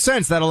in a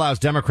sense, that allows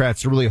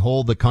Democrats to really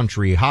hold the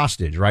country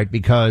hostage, right?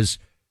 Because,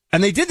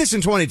 and they did this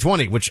in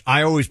 2020, which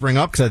I always bring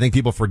up because I think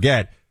people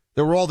forget.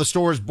 There were all the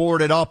stores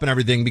boarded up and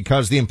everything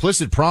because the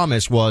implicit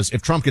promise was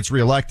if Trump gets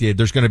reelected,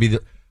 there's going to be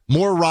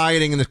more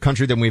rioting in the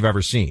country than we've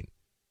ever seen.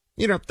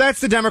 That's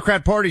the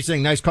Democrat Party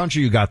saying, nice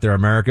country you got there,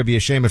 America. It'd be a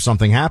shame if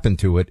something happened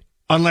to it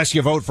unless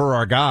you vote for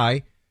our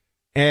guy.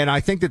 And I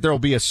think that there will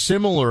be a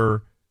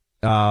similar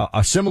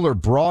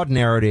broad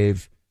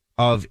narrative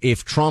of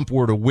if Trump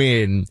were to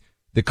win,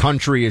 the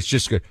country is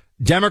just good.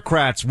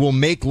 Democrats will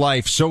make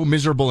life so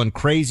miserable and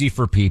crazy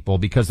for people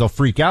because they'll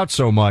freak out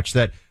so much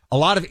that a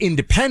lot of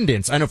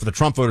independents, I know for the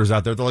Trump voters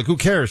out there, they're like, who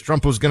cares?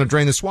 Trump was going to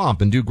drain the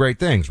swamp and do great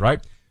things,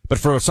 right? But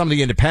for some of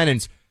the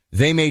independents,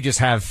 they may just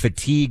have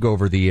fatigue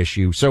over the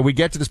issue. So we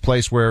get to this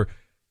place where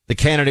the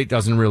candidate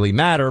doesn't really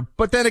matter.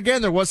 But then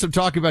again, there was some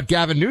talk about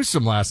Gavin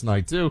Newsom last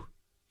night, too.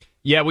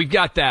 Yeah, we've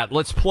got that.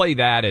 Let's play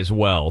that as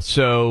well.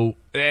 So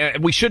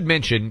we should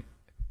mention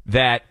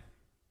that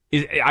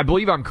I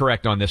believe I'm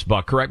correct on this,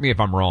 Buck. Correct me if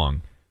I'm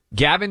wrong.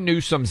 Gavin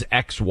Newsom's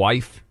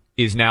ex-wife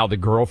is now the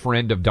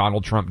girlfriend of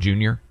Donald Trump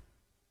Jr.?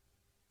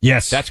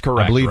 Yes. That's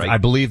correct, right? I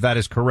believe that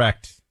is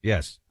correct.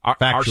 Yes.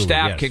 Our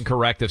staff can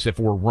correct us if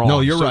we're wrong. No,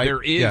 you're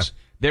right.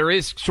 There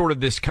is sort of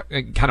this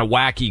kind of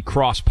wacky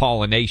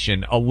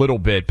cross-pollination a little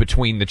bit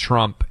between the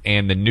Trump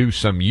and the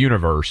Newsom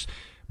universe.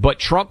 But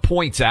Trump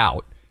points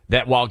out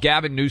that while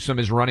Gavin Newsom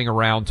is running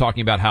around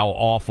talking about how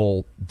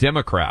awful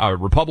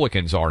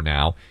Republicans are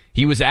now,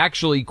 he was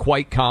actually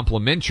quite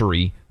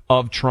complimentary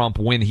of Trump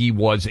when he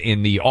was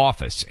in the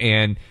office.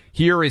 And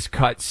here is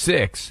cut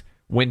 6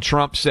 when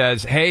Trump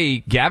says, hey,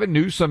 Gavin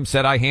Newsom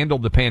said I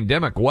handled the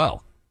pandemic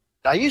well.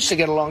 I used to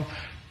get along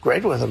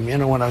great with him,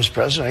 when I was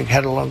president. I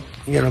got along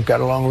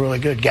really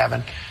good,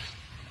 Gavin.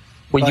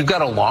 Well, you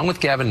got along with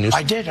Gavin Newsom?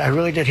 I did. I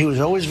really did. He was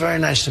always very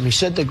nice to me. He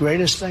said the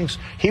greatest things.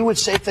 He would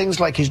say things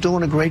like he's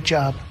doing a great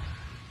job.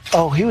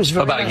 Oh, he was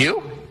very About nice.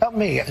 you? About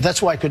me.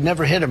 That's why I could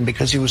never hit him,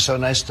 because he was so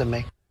nice to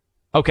me.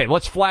 Okay,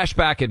 let's flash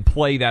back and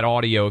play that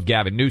audio of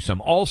Gavin Newsom.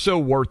 Also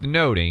worth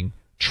noting,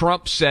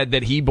 Trump said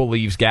that he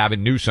believes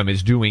Gavin Newsom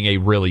is doing a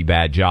really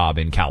bad job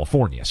in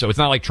California. So it's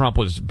not like Trump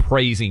was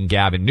praising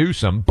Gavin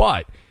Newsom,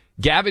 but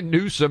Gavin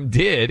Newsom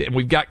did, and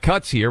we've got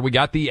cuts here. We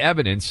got the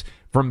evidence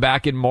from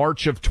back in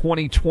March of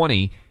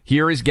 2020.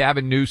 Here is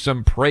Gavin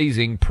Newsom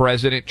praising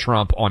President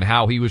Trump on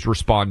how he was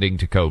responding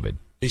to COVID.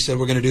 He said,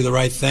 we're going to do the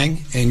right thing,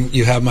 and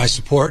you have my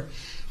support,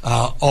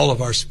 all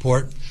of our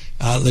support,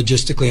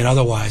 logistically and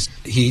otherwise.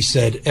 He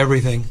said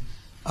everything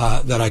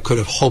that I could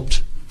have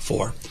hoped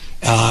for.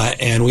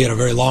 And we had a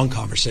very long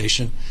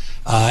conversation.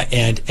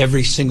 And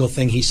every single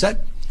thing he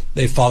said,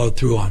 they followed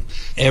through on.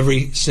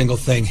 Every single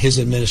thing, his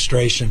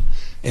administration.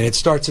 And it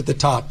starts at the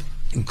top,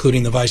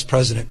 including the vice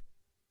president.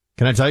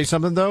 Can I tell you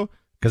something, though?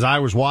 Because I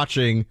was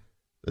watching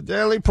the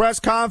daily press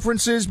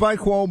conferences by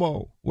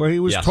Cuomo, where he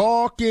was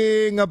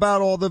talking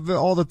about all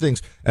the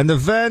things. And the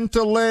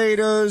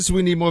ventilators,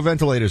 we need more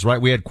ventilators,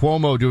 right? We had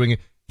Cuomo doing it.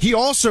 He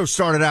also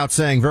started out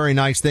saying very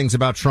nice things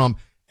about Trump.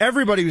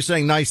 Everybody was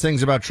saying nice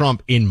things about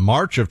Trump in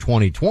March of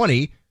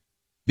 2020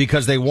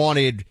 because they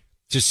wanted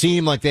to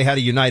seem like they had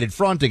a united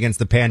front against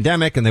the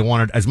pandemic and they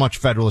wanted as much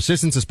federal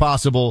assistance as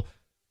possible.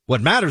 What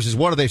matters is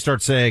what do they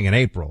start saying in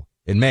April,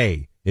 in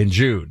May, in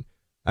June?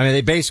 I mean,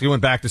 they basically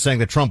went back to saying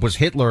that Trump was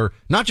Hitler,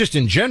 not just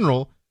in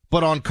general,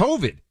 but on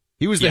COVID.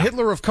 He was the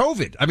Hitler of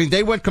COVID. I mean,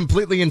 they went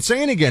completely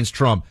insane against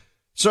Trump.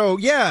 So,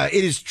 yeah,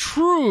 it is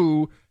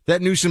true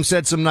that Newsom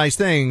said some nice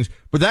things,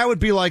 but that would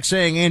be like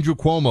saying Andrew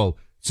Cuomo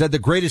said the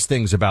greatest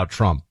things about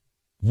Trump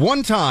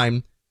one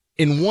time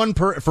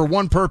for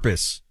one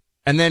purpose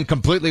and then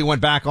completely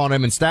went back on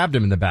him and stabbed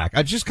him in the back.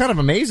 It's just kind of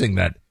amazing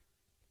that,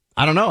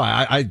 I don't know,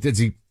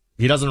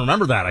 he doesn't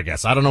remember that, I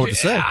guess. I don't know what to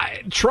say.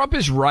 Trump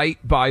is right,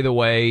 by the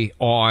way,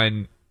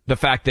 on the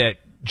fact that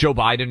Joe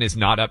Biden is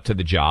not up to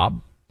the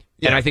job.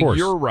 Yeah, and I think course.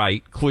 you're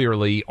right,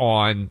 clearly,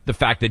 on the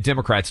fact that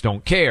Democrats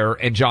don't care,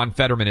 and John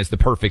Fetterman is the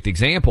perfect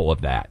example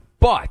of that.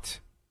 But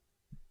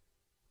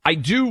I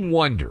do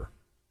wonder,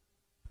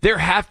 there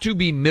have to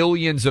be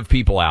millions of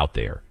people out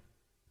there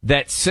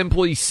that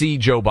simply see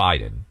Joe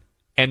Biden,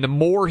 and the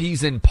more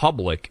he's in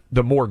public,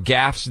 the more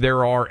gaffes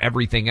there are,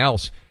 everything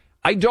else.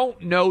 I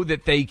don't know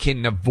that they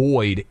can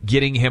avoid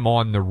getting him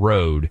on the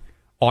road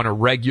on a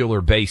regular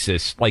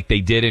basis like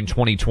they did in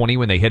 2020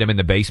 when they hit him in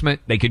the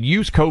basement. They could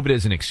use COVID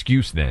as an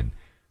excuse then.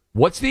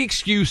 What's the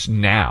excuse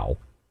now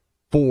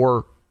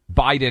for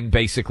Biden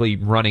basically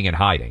running and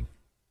hiding?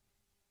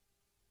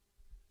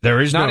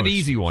 There is not an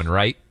easy one,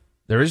 right?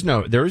 There is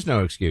no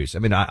excuse. I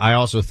mean, I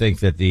also think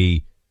that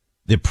the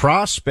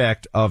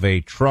prospect of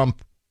a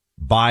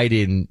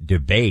Trump-Biden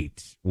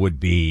debate would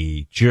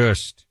be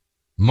just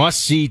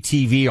must-see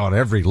TV on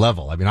every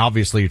level. I mean,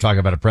 obviously, you're talking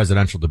about a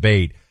presidential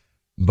debate,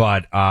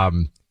 but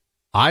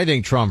I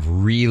think Trump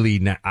really,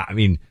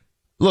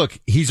 look,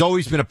 he's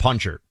always been a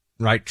puncher,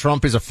 right?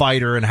 Trump is a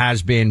fighter and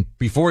has been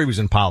before he was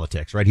in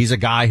politics, right? He's a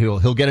guy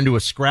he'll get into a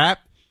scrap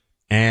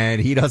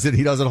and he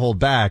doesn't hold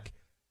back.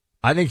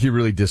 I think he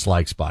really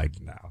dislikes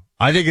Biden now.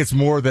 I think it's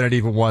more than it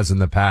even was in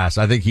the past.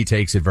 I think he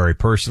takes it very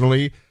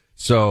personally.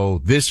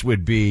 So this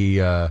would be,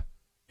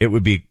 it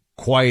would be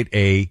quite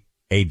a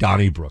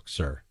Donnybrook,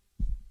 sir.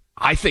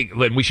 I think,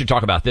 Lynn, we should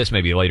talk about this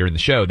maybe later in the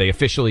show. They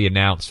officially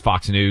announced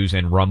Fox News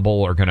and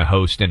Rumble are going to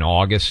host in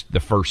August the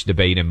first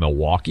debate in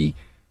Milwaukee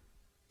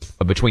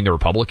between the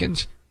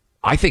Republicans.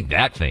 I think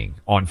that thing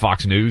on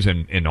Fox News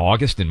in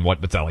August and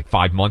what's that, like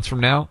 5 months from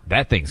now?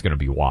 That thing's going to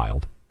be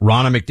wild.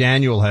 Ronna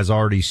McDaniel has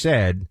already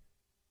said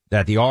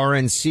that the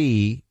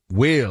RNC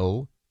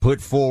will put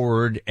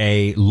forward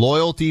a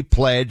loyalty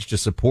pledge to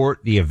support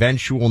the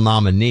eventual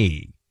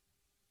nominee.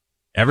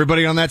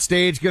 Everybody on that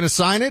stage going to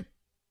sign it?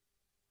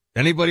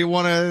 Anybody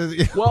want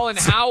to? Well, and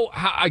how,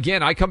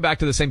 again, I come back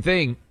to the same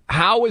thing.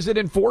 How is it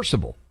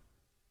enforceable?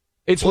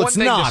 It's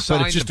not,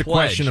 but it's just a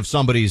question of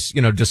somebody's,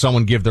 does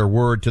someone give their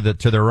word to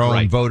their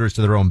own voters,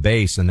 to their own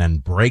base, and then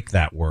break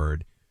that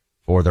word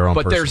for their own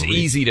But personal there's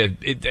reason.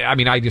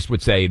 I just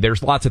would say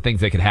there's lots of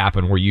things that could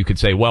happen where you could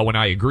say, well, when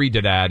I agreed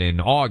to that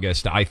in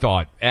August, I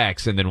thought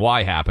X and then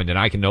Y happened and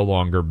I can no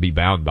longer be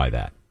bound by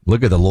that.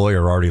 Look at the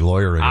lawyer already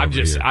lawyering.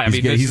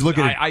 He's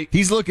looking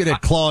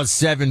at clause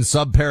 7,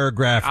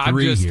 subparagraph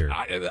 3 here.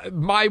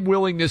 My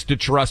willingness to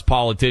trust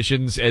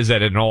politicians is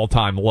at an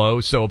all-time low.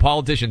 So a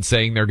politician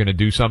saying they're going to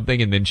do something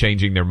and then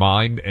changing their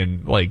mind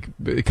and like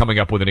coming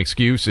up with an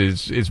excuse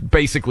is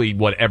basically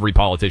what every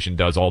politician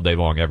does all day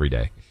long, every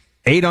day.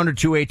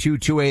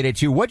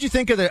 800-282-2882. What'd you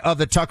think of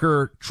the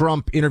Tucker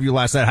Trump interview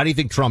last night? How do you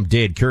think Trump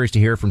did? Curious to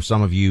hear from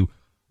some of you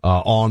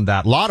on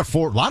that. Lot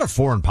of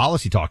foreign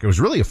policy talk. It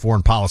was really a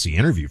foreign policy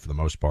interview for the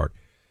most part.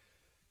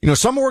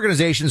 Some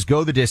organizations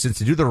go the distance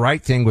to do the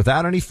right thing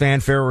without any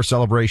fanfare or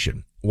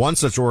celebration. One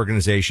such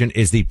organization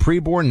is the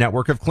Preborn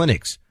Network of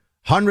Clinics.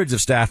 Hundreds of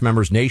staff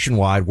members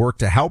nationwide work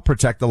to help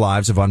protect the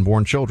lives of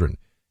unborn children.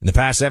 In the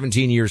past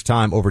 17 years'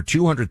 time, over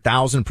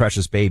 200,000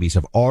 precious babies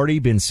have already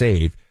been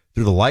saved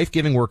through the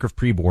life-giving work of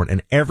Preborn,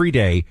 and every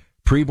day,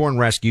 Preborn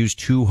rescues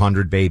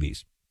 200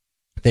 babies.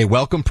 They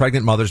welcome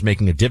pregnant mothers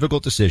making a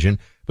difficult decision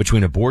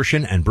between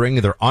abortion and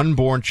bringing their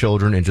unborn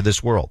children into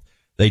this world.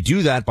 They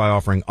do that by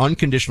offering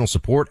unconditional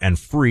support and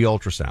free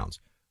ultrasounds.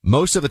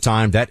 Most of the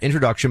time, that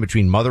introduction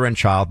between mother and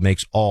child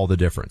makes all the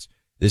difference.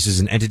 This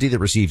is an entity that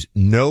receives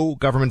no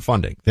government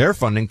funding. Their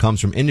funding comes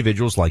from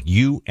individuals like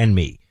you and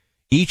me.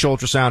 Each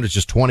ultrasound is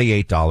just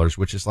 $28,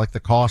 which is like the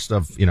cost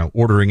of,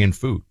 ordering in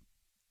food.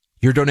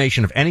 Your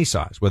donation of any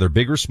size, whether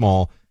big or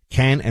small,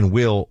 can and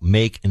will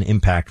make an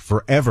impact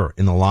forever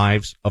in the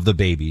lives of the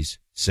babies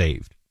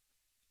saved.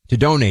 To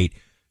donate,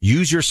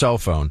 use your cell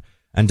phone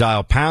and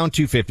dial pound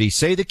 250.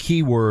 Say the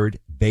keyword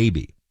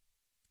baby.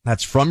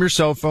 That's from your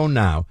cell phone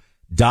now.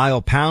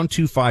 Dial pound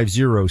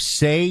 250,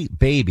 say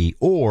baby,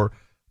 or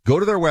go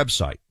to their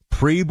website,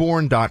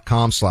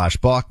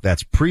 preborn.com/buck.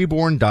 That's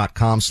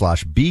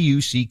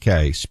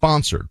preborn.com/BUCK,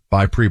 sponsored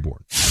by Preborn.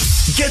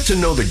 Get to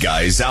know the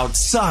guys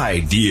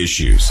outside the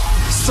issues.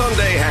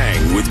 Sunday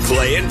Hang with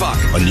Clay and Buck,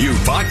 a new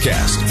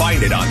podcast.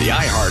 Find it on the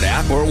iHeart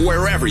app or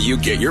wherever you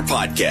get your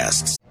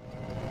podcasts.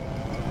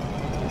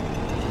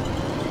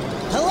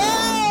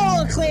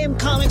 Hello, acclaimed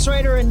comics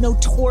writer and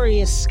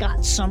notorious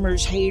Scott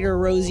Summers hater,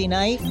 Rosie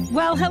Knight.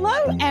 Well,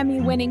 hello,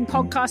 Emmy-winning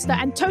podcaster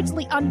and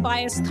totally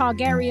unbiased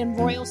Targaryen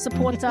royal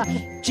supporter,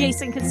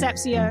 Jason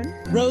Concepcion.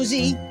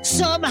 Rosie,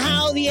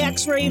 somehow the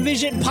X-Ray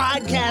Vision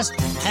podcast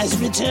has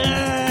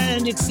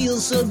returned. It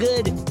feels so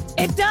good.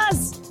 It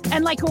does.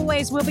 And like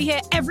always, we'll be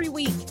here every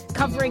week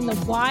covering the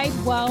wide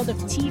world of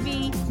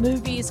TV,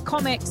 movies,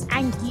 comics,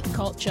 and geek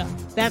culture.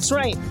 That's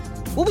right.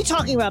 We'll be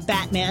talking about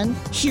Batman,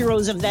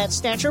 heroes of that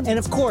stature, and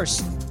of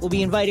course, we'll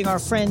be inviting our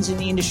friends in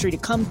the industry to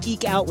come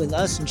geek out with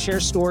us and share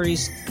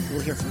stories.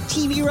 We'll hear from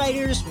TV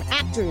writers, from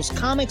actors,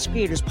 comics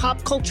creators,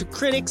 pop culture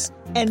critics,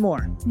 and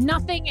more.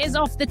 Nothing is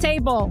off the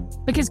table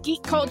because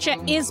geek culture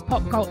is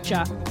pop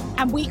culture,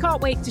 and we can't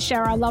wait to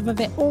share our love of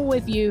it all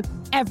with you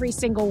every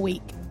single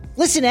week.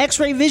 Listen to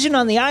X-Ray Vision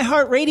on the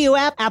iHeartRadio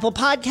app, Apple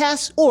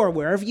Podcasts, or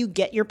wherever you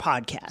get your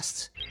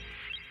podcasts.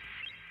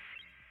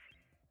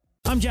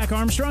 I'm Jack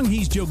Armstrong.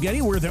 He's Joe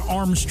Getty. We're the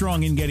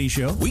Armstrong and Getty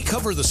Show. We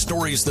cover the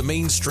stories the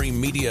mainstream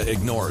media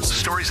ignores.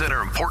 Stories that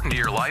are important to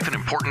your life and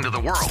important to the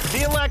world.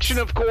 The election,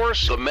 of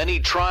course. The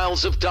many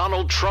trials of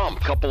Donald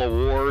Trump. Couple of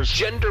wars.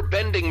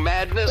 Gender-bending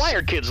madness. Why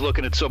are kids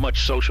looking at so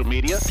much social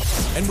media?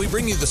 And we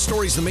bring you the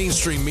stories the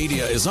mainstream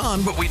media is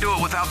on, but we do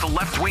it without the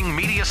left-wing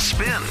media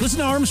spin. Listen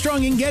to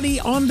Armstrong and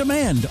Getty on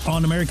demand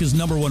on America's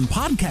 #1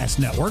 podcast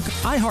network,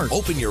 iHeart.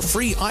 Open your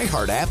free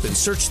iHeart app and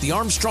search the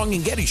Armstrong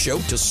and Getty Show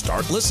to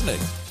start listening.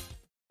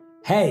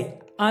 Hey,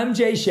 I'm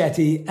Jay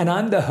Shetty, and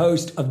I'm the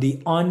host of the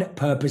On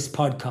Purpose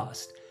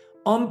podcast.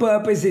 On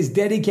Purpose is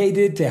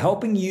dedicated to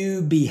helping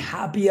you be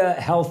happier,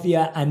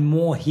 healthier, and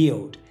more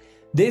healed.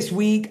 This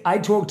week, I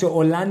talked to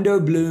Orlando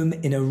Bloom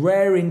in a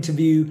rare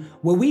interview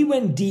where we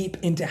went deep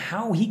into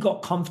how he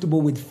got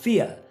comfortable with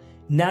fear,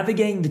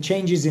 navigating the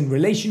changes in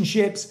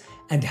relationships,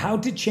 and how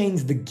to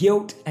change the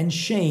guilt and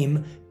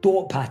shame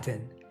thought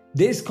pattern.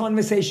 This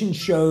conversation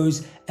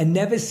shows a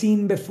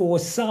never-seen-before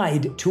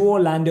side to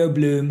Orlando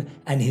Bloom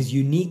and his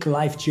unique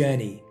life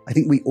journey. I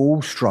think we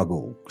all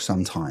struggle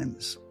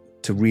sometimes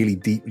to really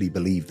deeply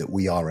believe that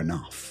we are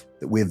enough,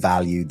 that we're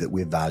valued, that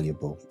we're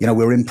valuable. You know,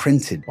 we're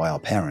imprinted by our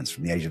parents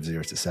from the age of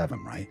 0 to 7,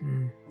 right?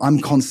 I'm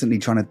constantly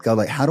trying to go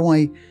like, how do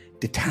I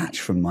detach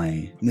from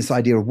this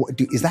idea of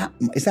is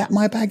that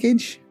my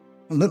baggage?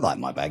 It doesn't look like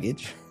my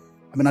baggage.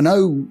 I mean, I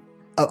know,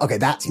 okay,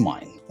 that's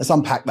mine. Let's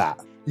unpack that.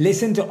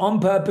 Listen to On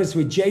Purpose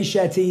with Jay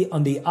Shetty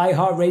on the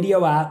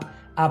iHeartRadio app,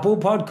 Apple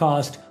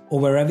Podcast, or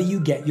wherever you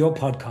get your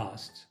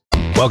podcasts.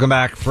 Welcome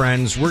back,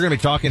 friends. We're going to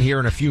be talking here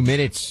in a few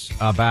minutes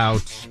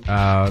about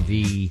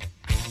the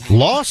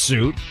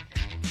lawsuit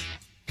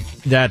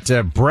that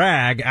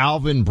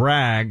Alvin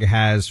Bragg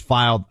has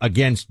filed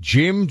against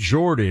Jim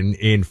Jordan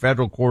in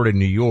federal court in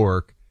New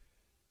York,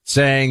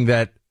 saying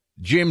that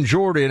Jim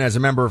Jordan, as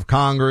a member of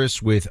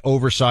Congress with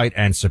oversight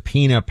and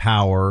subpoena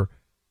power,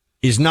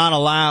 is not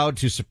allowed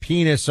to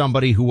subpoena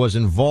somebody who was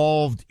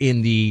involved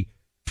in the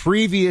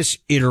previous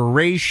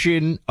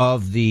iteration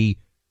of the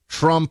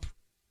Trump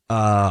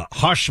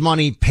hush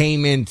money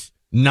payment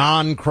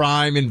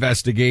non-crime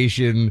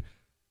investigation.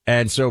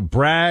 And so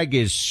Bragg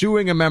is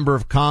suing a member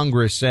of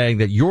Congress saying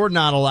that you're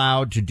not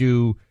allowed to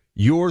do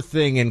your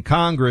thing in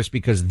Congress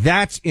because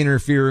that's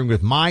interfering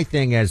with my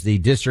thing as the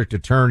district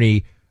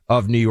attorney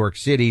of New York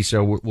City.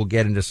 So we'll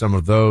get into some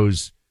of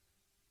those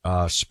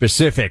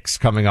specifics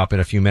coming up in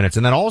a few minutes.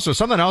 And then also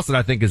something else that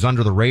I think is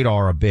under the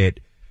radar a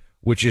bit,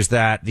 which is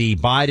that the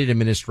Biden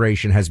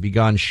administration has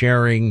begun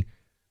sharing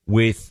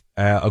with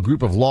a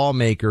group of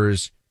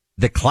lawmakers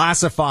the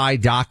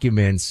classified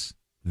documents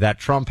that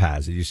Trump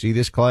has. Did you see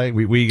this, Clay?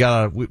 We're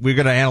going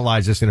to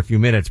analyze this in a few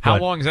minutes. How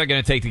long is that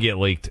going to take to get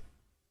leaked?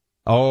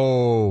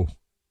 Oh,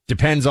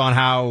 depends on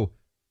how,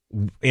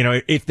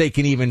 if they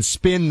can even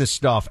spin the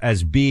stuff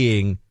as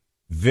being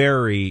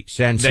very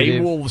sensitive. They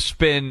will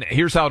spin.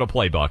 Here's how to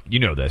play, Buck. You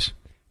know this.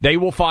 They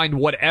will find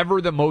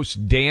whatever the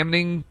most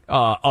damning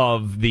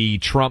of the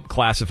Trump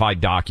classified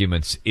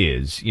documents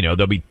is.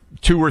 There'll be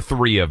 2 or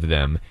 3 of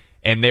them,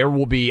 and there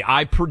will be,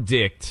 I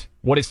predict,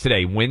 what is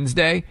today,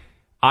 Wednesday?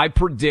 I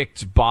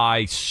predict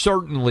by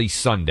certainly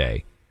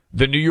Sunday,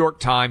 the New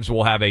York Times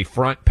will have a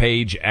front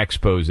page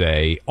expose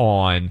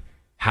on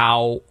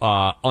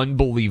how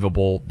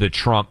unbelievable the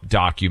Trump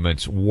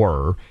documents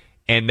were.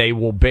 And they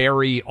will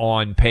bury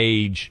on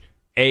page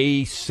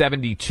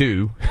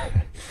A72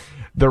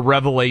 the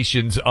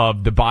revelations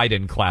of the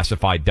Biden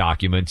classified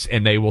documents,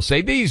 and they will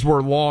say these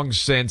were long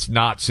since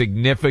not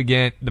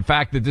significant. The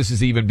fact that this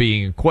is even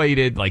being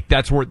equated, like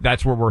that's where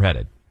we're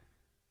headed.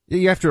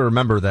 You have to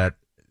remember that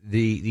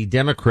the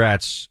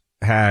Democrats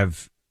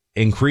have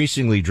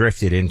increasingly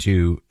drifted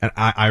into, and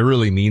I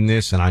really mean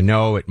this, and I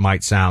know it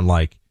might sound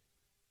like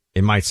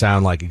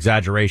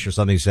exaggeration or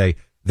something to say,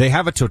 they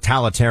have a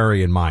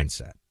totalitarian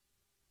mindset.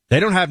 They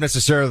don't have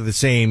necessarily the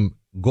same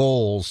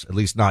goals, at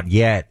least not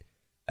yet,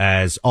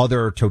 as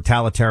other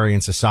totalitarian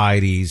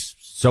societies,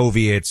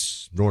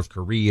 Soviets, North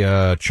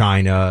Korea,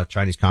 China,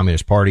 Chinese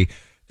Communist Party.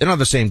 They don't have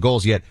the same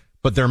goals yet,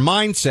 but their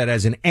mindset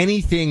as in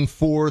anything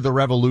for the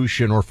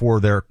revolution or for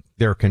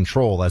their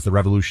control as the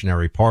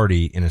Revolutionary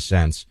Party, in a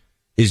sense,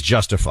 is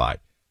justified.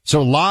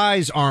 So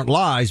lies aren't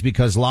lies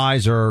because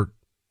lies are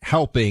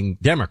helping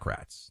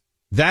Democrats.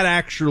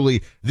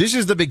 This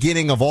is the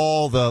beginning of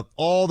all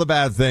the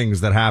bad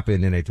things that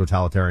happen in a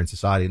totalitarian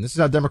society. And this is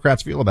how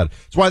Democrats feel about it.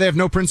 It's why they have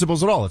no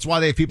principles at all. It's why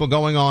they have people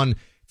going on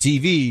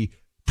TV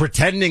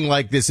pretending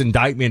like this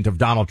indictment of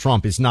Donald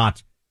Trump is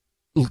not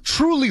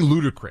truly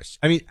ludicrous.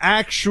 I mean,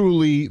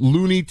 actually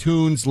Looney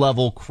Tunes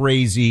level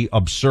crazy,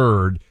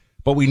 absurd,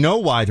 but we know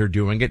why they're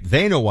doing it.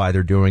 They know why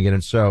they're doing it.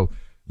 And so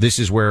this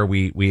is where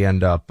we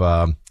end up,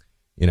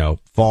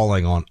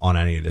 falling on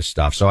any of this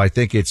stuff. So I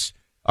think it's,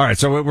 all right,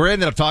 so we're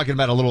ended up talking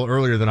about it a little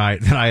earlier than I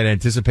had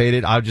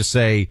anticipated. I'll just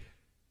say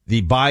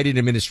the Biden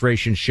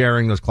administration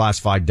sharing those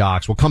classified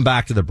docs. We'll come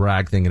back to the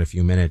Bragg thing in a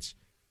few minutes.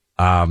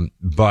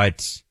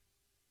 But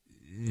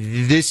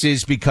this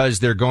is because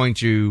they're going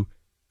to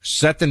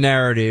set the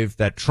narrative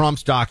that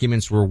Trump's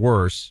documents were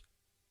worse,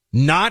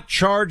 not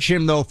charge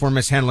him, though, for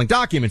mishandling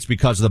documents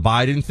because of the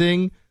Biden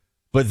thing,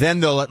 but then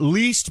they'll at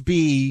least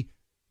be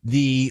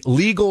the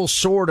legal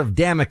sword of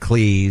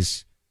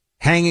Damocles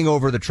hanging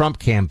over the Trump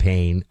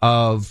campaign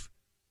of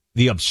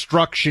the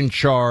obstruction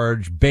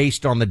charge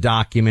based on the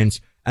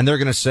documents. And they're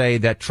going to say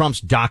that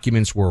Trump's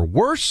documents were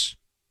worse,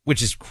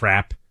 which is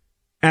crap,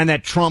 and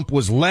that Trump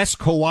was less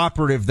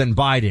cooperative than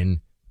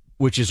Biden,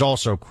 which is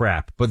also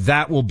crap. But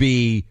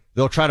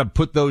they'll try to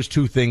put those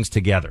two things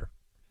together.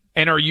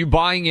 And are you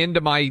buying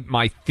into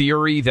my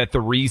theory that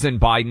the reason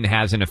Biden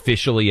hasn't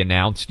officially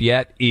announced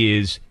yet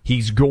is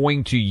he's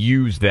going to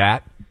use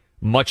that,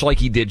 much like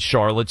he did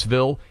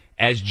Charlottesville,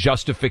 as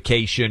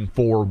justification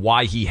for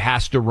why he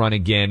has to run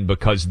again,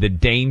 because the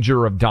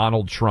danger of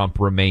Donald Trump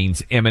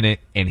remains imminent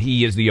and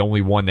he is the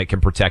only one that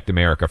can protect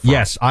America from.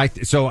 Yes,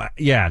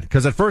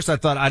 because at first I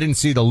thought I didn't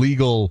see the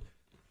legal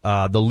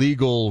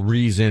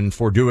reason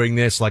for doing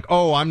this. Like,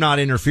 oh, I'm not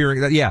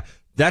interfering. Yeah,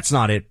 that's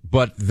not it.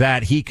 But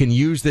that he can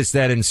use this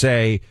then and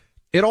say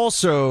it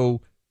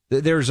also,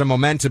 there's a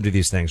momentum to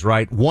these things,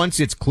 right? Once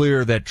it's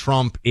clear that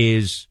Trump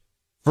is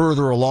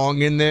further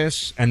along in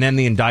this, and then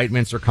the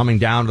indictments are coming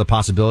down to the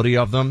possibility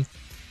of them,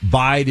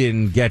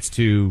 Biden gets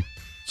to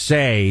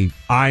say,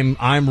 I'm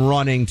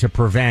running to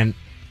prevent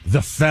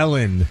the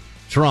felon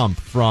Trump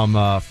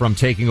from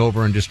taking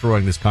over and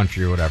destroying this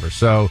country or whatever.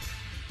 So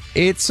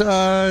it's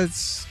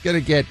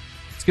gonna get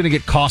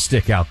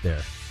caustic out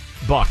there.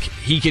 Buck,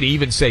 he could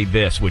even say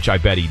this, which I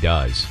bet he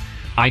does.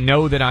 I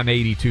know that I'm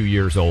 82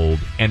 years old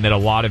and that a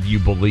lot of you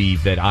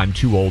believe that I'm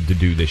too old to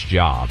do this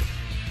job.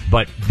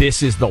 But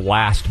this is the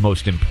last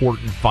most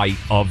important fight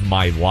of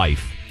my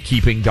life,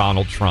 keeping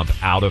Donald Trump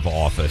out of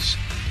office.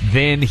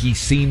 Then he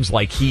seems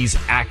like he's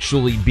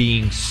actually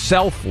being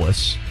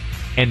selfless,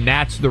 and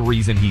that's the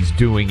reason he's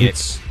doing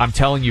it. I'm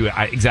telling you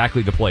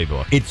exactly the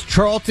playbook. It's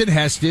Charlton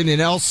Heston and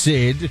El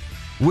Cid,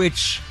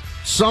 which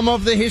some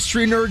of the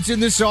history nerds in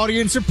this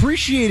audience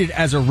appreciated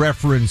as a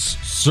reference,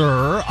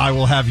 sir, I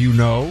will have you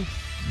know.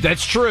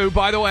 That's true.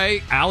 By the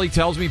way, Allie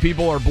tells me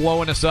people are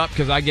blowing us up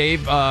because I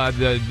gave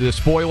the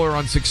spoiler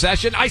on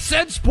Succession. I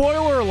said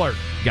spoiler alert.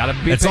 Gotta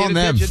be it's on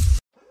them.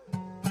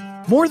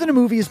 More Than a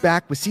Movie is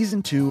back with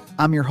Season 2.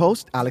 I'm your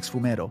host, Alex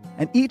Fumero.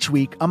 And each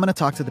week, I'm going to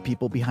talk to the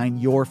people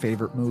behind your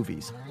favorite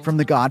movies. From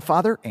The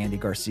Godfather, Andy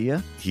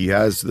Garcia. He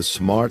has the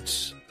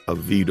smarts of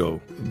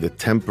Vito, the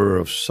temper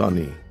of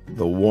Sonny,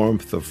 the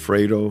warmth of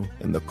Fredo,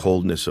 and the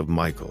coldness of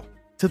Michael.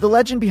 To the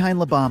legend behind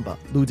La Bamba,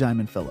 Lou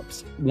Diamond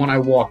Phillips. When I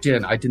walked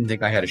in, I didn't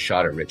think I had a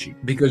shot at Richie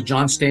because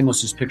John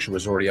Stamos' picture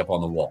was already up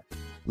on the wall.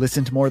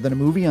 Listen to More Than a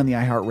Movie on the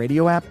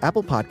iHeartRadio app,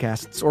 Apple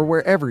Podcasts, or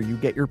wherever you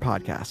get your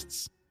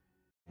podcasts.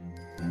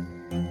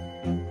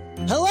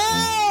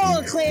 Hello,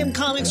 acclaimed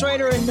comics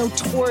writer and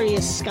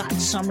notorious Scott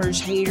Summers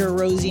hater,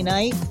 Rosie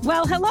Knight.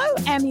 Well, hello,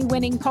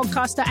 Emmy-winning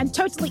podcaster and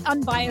totally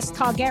unbiased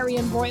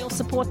Targaryen royal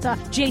supporter,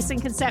 Jason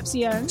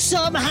Concepcion.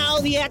 Somehow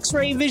the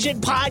X-Ray Vision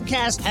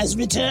podcast has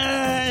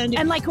returned.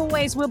 And like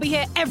always, we'll be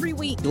here every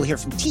week. You'll hear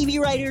from TV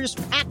writers,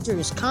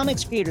 actors,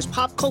 comics creators,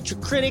 pop culture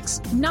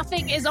critics.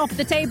 Nothing is off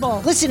the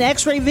table. Listen to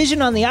X-Ray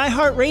Vision on the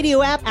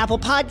iHeartRadio app, Apple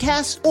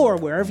Podcasts, or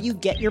wherever you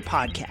get your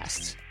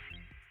podcasts.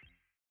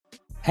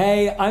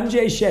 Hey, I'm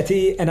Jay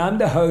Shetty, and I'm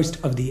the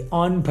host of the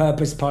On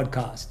Purpose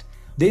podcast.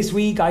 This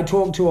week, I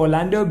talked to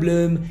Orlando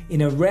Bloom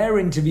in a rare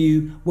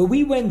interview where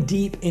we went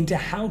deep into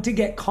how to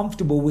get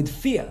comfortable with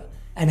fear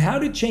and how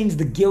to change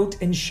the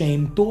guilt and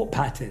shame thought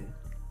pattern.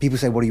 People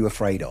say, what are you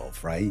afraid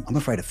of, right? I'm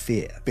afraid of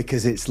fear,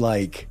 because it's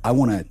like, I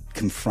want to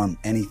confront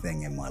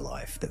anything in my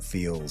life that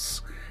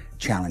feels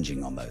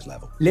challenging on those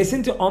levels.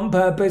 Listen to On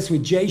Purpose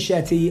with Jay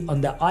Shetty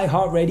on the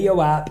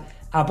iHeartRadio app,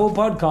 Apple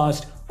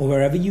Podcast, or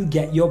wherever you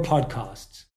get your podcasts.